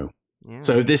you go. Yeah.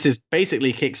 So this is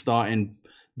basically kickstarting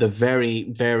the very,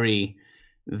 very,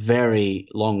 very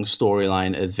long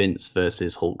storyline of Vince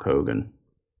versus Hulk Hogan.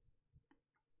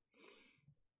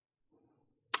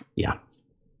 Yeah.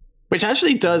 Which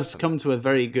actually does come to a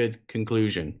very good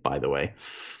conclusion, by the way.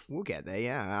 We'll get there,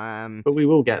 yeah. But we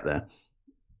will get there.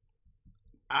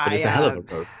 But it's a hell of a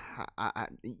boat.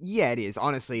 Yeah, it is.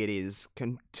 Honestly, it is.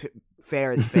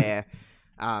 Fair is fair.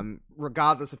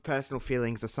 Regardless of personal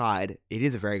feelings aside, it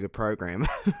is a very good program.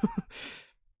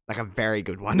 Like a very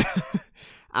good one.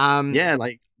 Yeah,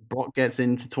 like Brock gets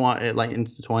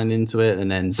intertwined into it,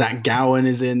 and then Zach Gowen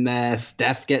is in there.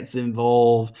 Steph gets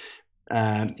involved.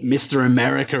 Mr.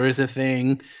 America is a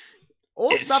thing.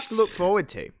 All stuff to look forward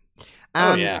to.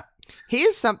 Yeah.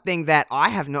 Here's something that I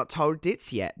have not told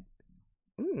Ditz yet.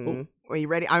 Are you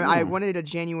ready? I wanted a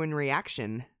genuine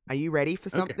reaction. Are you ready for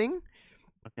something?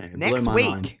 Okay.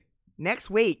 Next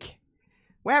week,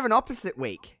 we're having opposite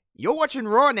week. You're watching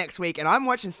Raw next week, and I'm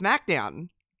watching SmackDown.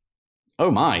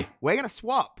 Oh my! We're gonna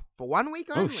swap for 1 week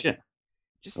only. Oh shit!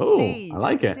 Just to see, I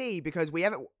like it. See, because we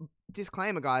haven't.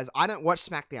 Disclaimer, guys. I don't watch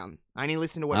SmackDown. I only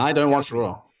listen to what. I don't watch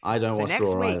Raw. I don't watch Raw. So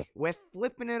next week, either. we're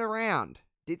flipping it around.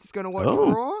 Ditz is gonna watch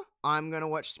Raw. I'm gonna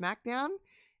watch SmackDown,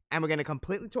 and we're gonna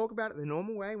completely talk about it the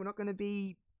normal way. We're not gonna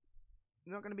be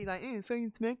like,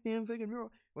 fucking SmackDown, fucking Raw.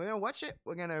 We're gonna watch it.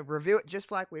 We're gonna review it just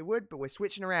like we would, but we're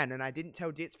switching around. And I didn't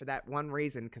tell Ditz for that one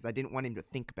reason because I didn't want him to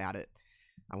think about it.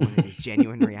 I wanted his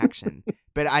genuine reaction.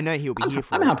 But I know he'll be here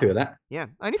for it. I'm happy with that. Yeah.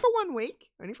 Only for 1 week.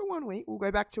 We'll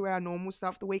go back to our normal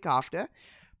stuff the week after.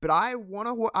 But I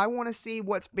wanna see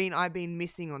I've been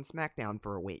missing on SmackDown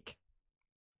for a week.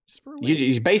 Just for a week.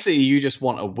 You just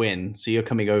want a win, so you're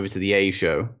coming over to the A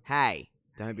show. Hey,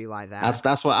 don't be like that.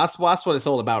 That's what it's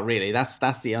all about, really. That's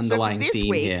the underlying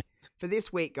theme here. For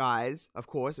this week, guys, of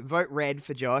course, vote red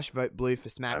for Josh, vote blue for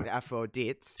for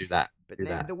Ditz. Do that. But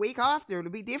then the week after,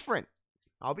 it'll be different.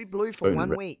 I'll be blue for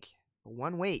 1 week. For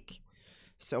 1 week.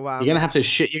 So you're gonna have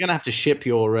to ship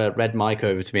your red mic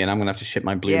over to me, and I'm gonna have to ship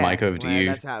my blue mic over to you.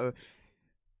 That's how.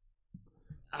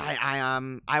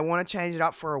 I want to change it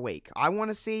up for a week. I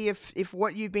want to see if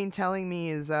what you've been telling me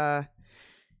is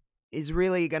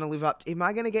really going to live up. Am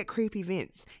I going to get creepy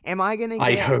Vince?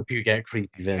 I hope you get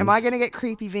creepy Vince. Am I going to get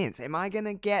creepy Vince? Am I going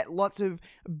to get lots of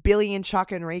Billy and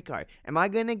Chuck and Rico? Am I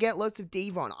going to get lots of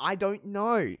Devon? I don't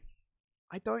know.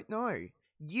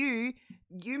 You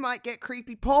might get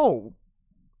creepy Paul.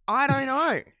 I don't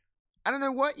know. I don't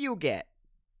know what you'll get.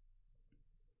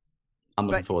 I'm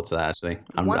looking forward to that, actually.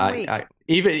 1 week.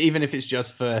 Even if it's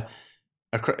just for...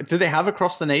 Do they have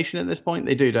Across the Nation at this point?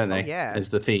 They do, don't they? Oh, yeah. As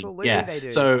the theme. Absolutely they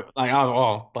do. So,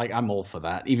 I'm all for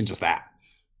that. Even just that.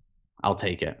 I'll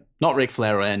take it. Not Ric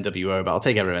Flair or NWO, but I'll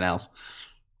take everyone else.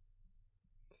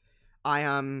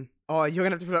 you're going to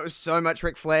have to put up with so much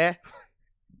Ric Flair.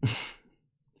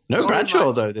 No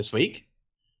Bradshaw, though, this week.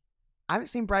 I haven't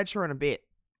seen Bradshaw in a bit.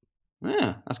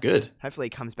 Yeah, that's good. Hopefully he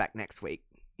comes back next week.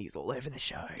 He's all over the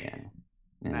show. Yeah.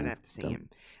 I don't have to see him.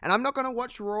 And I'm not going to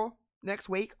watch Raw next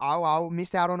week. I'll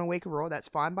miss out on a week of Raw. That's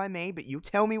fine by me. But you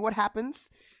tell me what happens.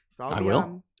 So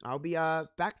I'll be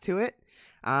back to it.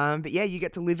 But yeah, you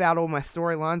get to live out all my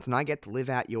storylines, and I get to live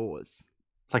out yours.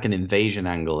 It's like an invasion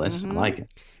angle. This I like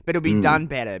it. But it'll be done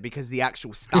better because the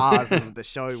actual stars of the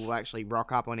show will actually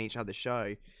rock up on each other's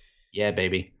show. Yeah,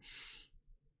 baby.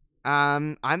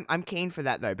 I'm keen for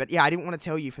that though. But yeah, I didn't want to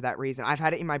tell you for that reason. I've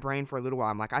had it in my brain for a little while.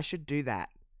 I'm like, I should do that.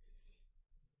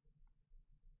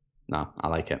 No, I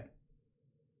like it.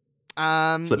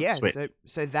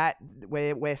 So that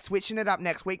we're switching it up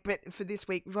next week, but for this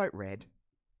week, vote red.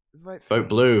 Vote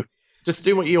blue. Just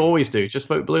do what you always do. Just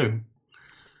vote blue.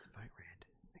 Just vote red.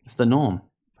 It's the norm.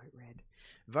 Vote red.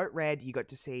 Vote red. You got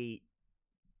to see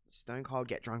Stone Cold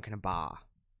get drunk in a bar.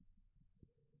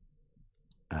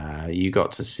 You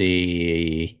got to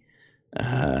see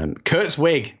Kurt's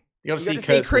wig. You got to see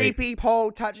Kurt's creepy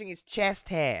Paul touching his chest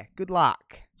hair. Good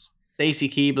luck. Stacy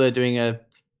Keibler doing a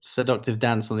seductive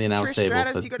dance on the announce table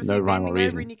Stratus, for no rhyme or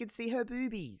reason. Over and you can see her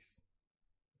boobies.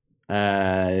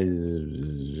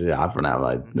 I've run out.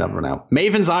 I've run out.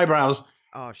 Maven's eyebrows.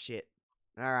 Oh shit!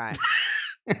 All right,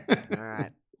 all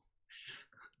right.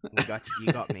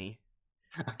 You got me.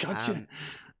 I got you.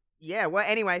 Yeah, well,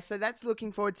 anyway, so that's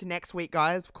looking forward to next week,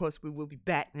 guys. Of course, we will be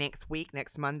back next week,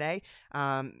 next Monday.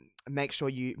 Make sure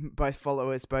you both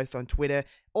follow us both on Twitter.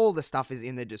 All the stuff is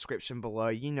in the description below.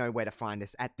 You know where to find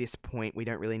us at this point. We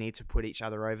don't really need to put each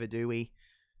other over, do we?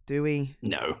 Do we?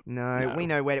 No. We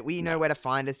know where to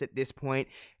find us at this point.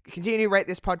 Continue to rate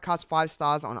this podcast 5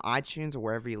 stars on iTunes or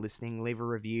wherever you're listening. Leave a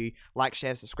review, like,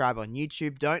 share, subscribe on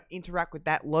YouTube. Don't interact with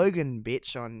that Logan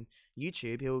bitch on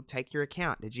YouTube. He'll take your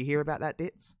account. Did you hear about that,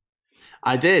 Ditz?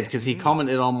 I did, because he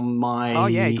commented on my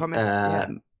he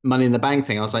commented, Money in the Bank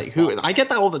thing. I was like, who? I get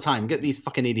that all the time. Get these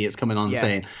fucking idiots coming on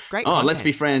saying, Great "Oh, content. let's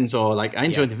be friends," or like, "I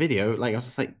enjoyed the video." Like, I was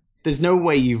just like, "There's no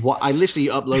way you've." I literally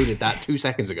uploaded that 2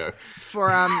 seconds ago. For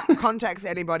context,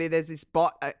 anybody, there's this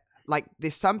bot.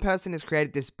 Some person has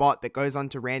created this bot that goes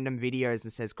onto random videos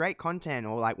and says great content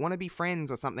or like want to be friends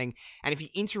or something. And if you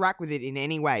interact with it in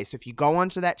any way, so if you go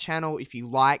onto that channel, if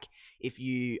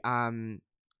you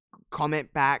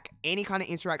comment back, any kind of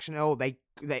interaction at all,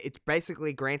 it's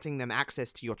basically granting them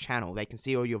access to your channel. They can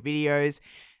see all your videos.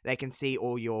 They can see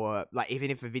all your, like,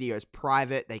 even if a video is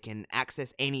private, they can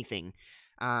access anything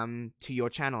to your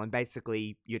channel, and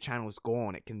basically your channel is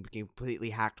gone. It can be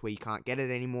completely hacked where you can't get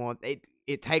it anymore.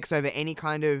 It takes over any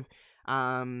kind of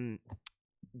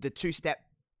the two-step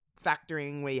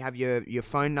factoring where you have your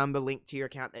phone number linked to your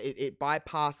account. It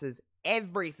bypasses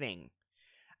everything.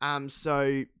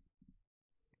 So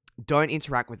don't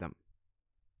interact with them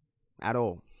at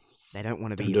all. They don't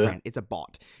want to be your friend. It's a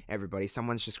bot, everybody.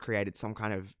 Someone's just created some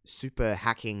kind of super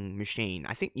hacking machine.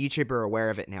 I think YouTube are aware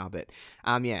of it now, but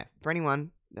for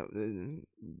anyone,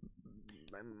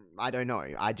 I don't know.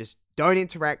 I just don't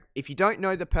interact. If you don't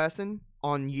know the person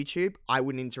on YouTube, I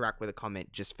wouldn't interact with a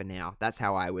comment just for now. That's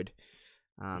how I would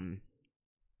go.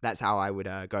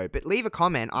 But leave a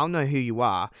comment. I'll know who you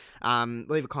are.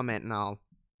 Leave a comment and I'll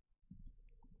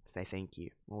say thank you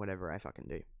or whatever I fucking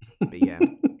do. But yeah.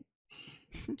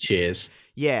 Cheers.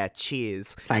 Yeah,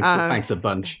 cheers. Thanks a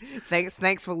bunch.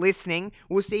 Thanks for listening.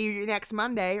 We'll see you next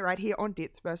Monday right here on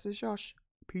Dits vs. Josh.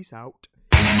 Peace out.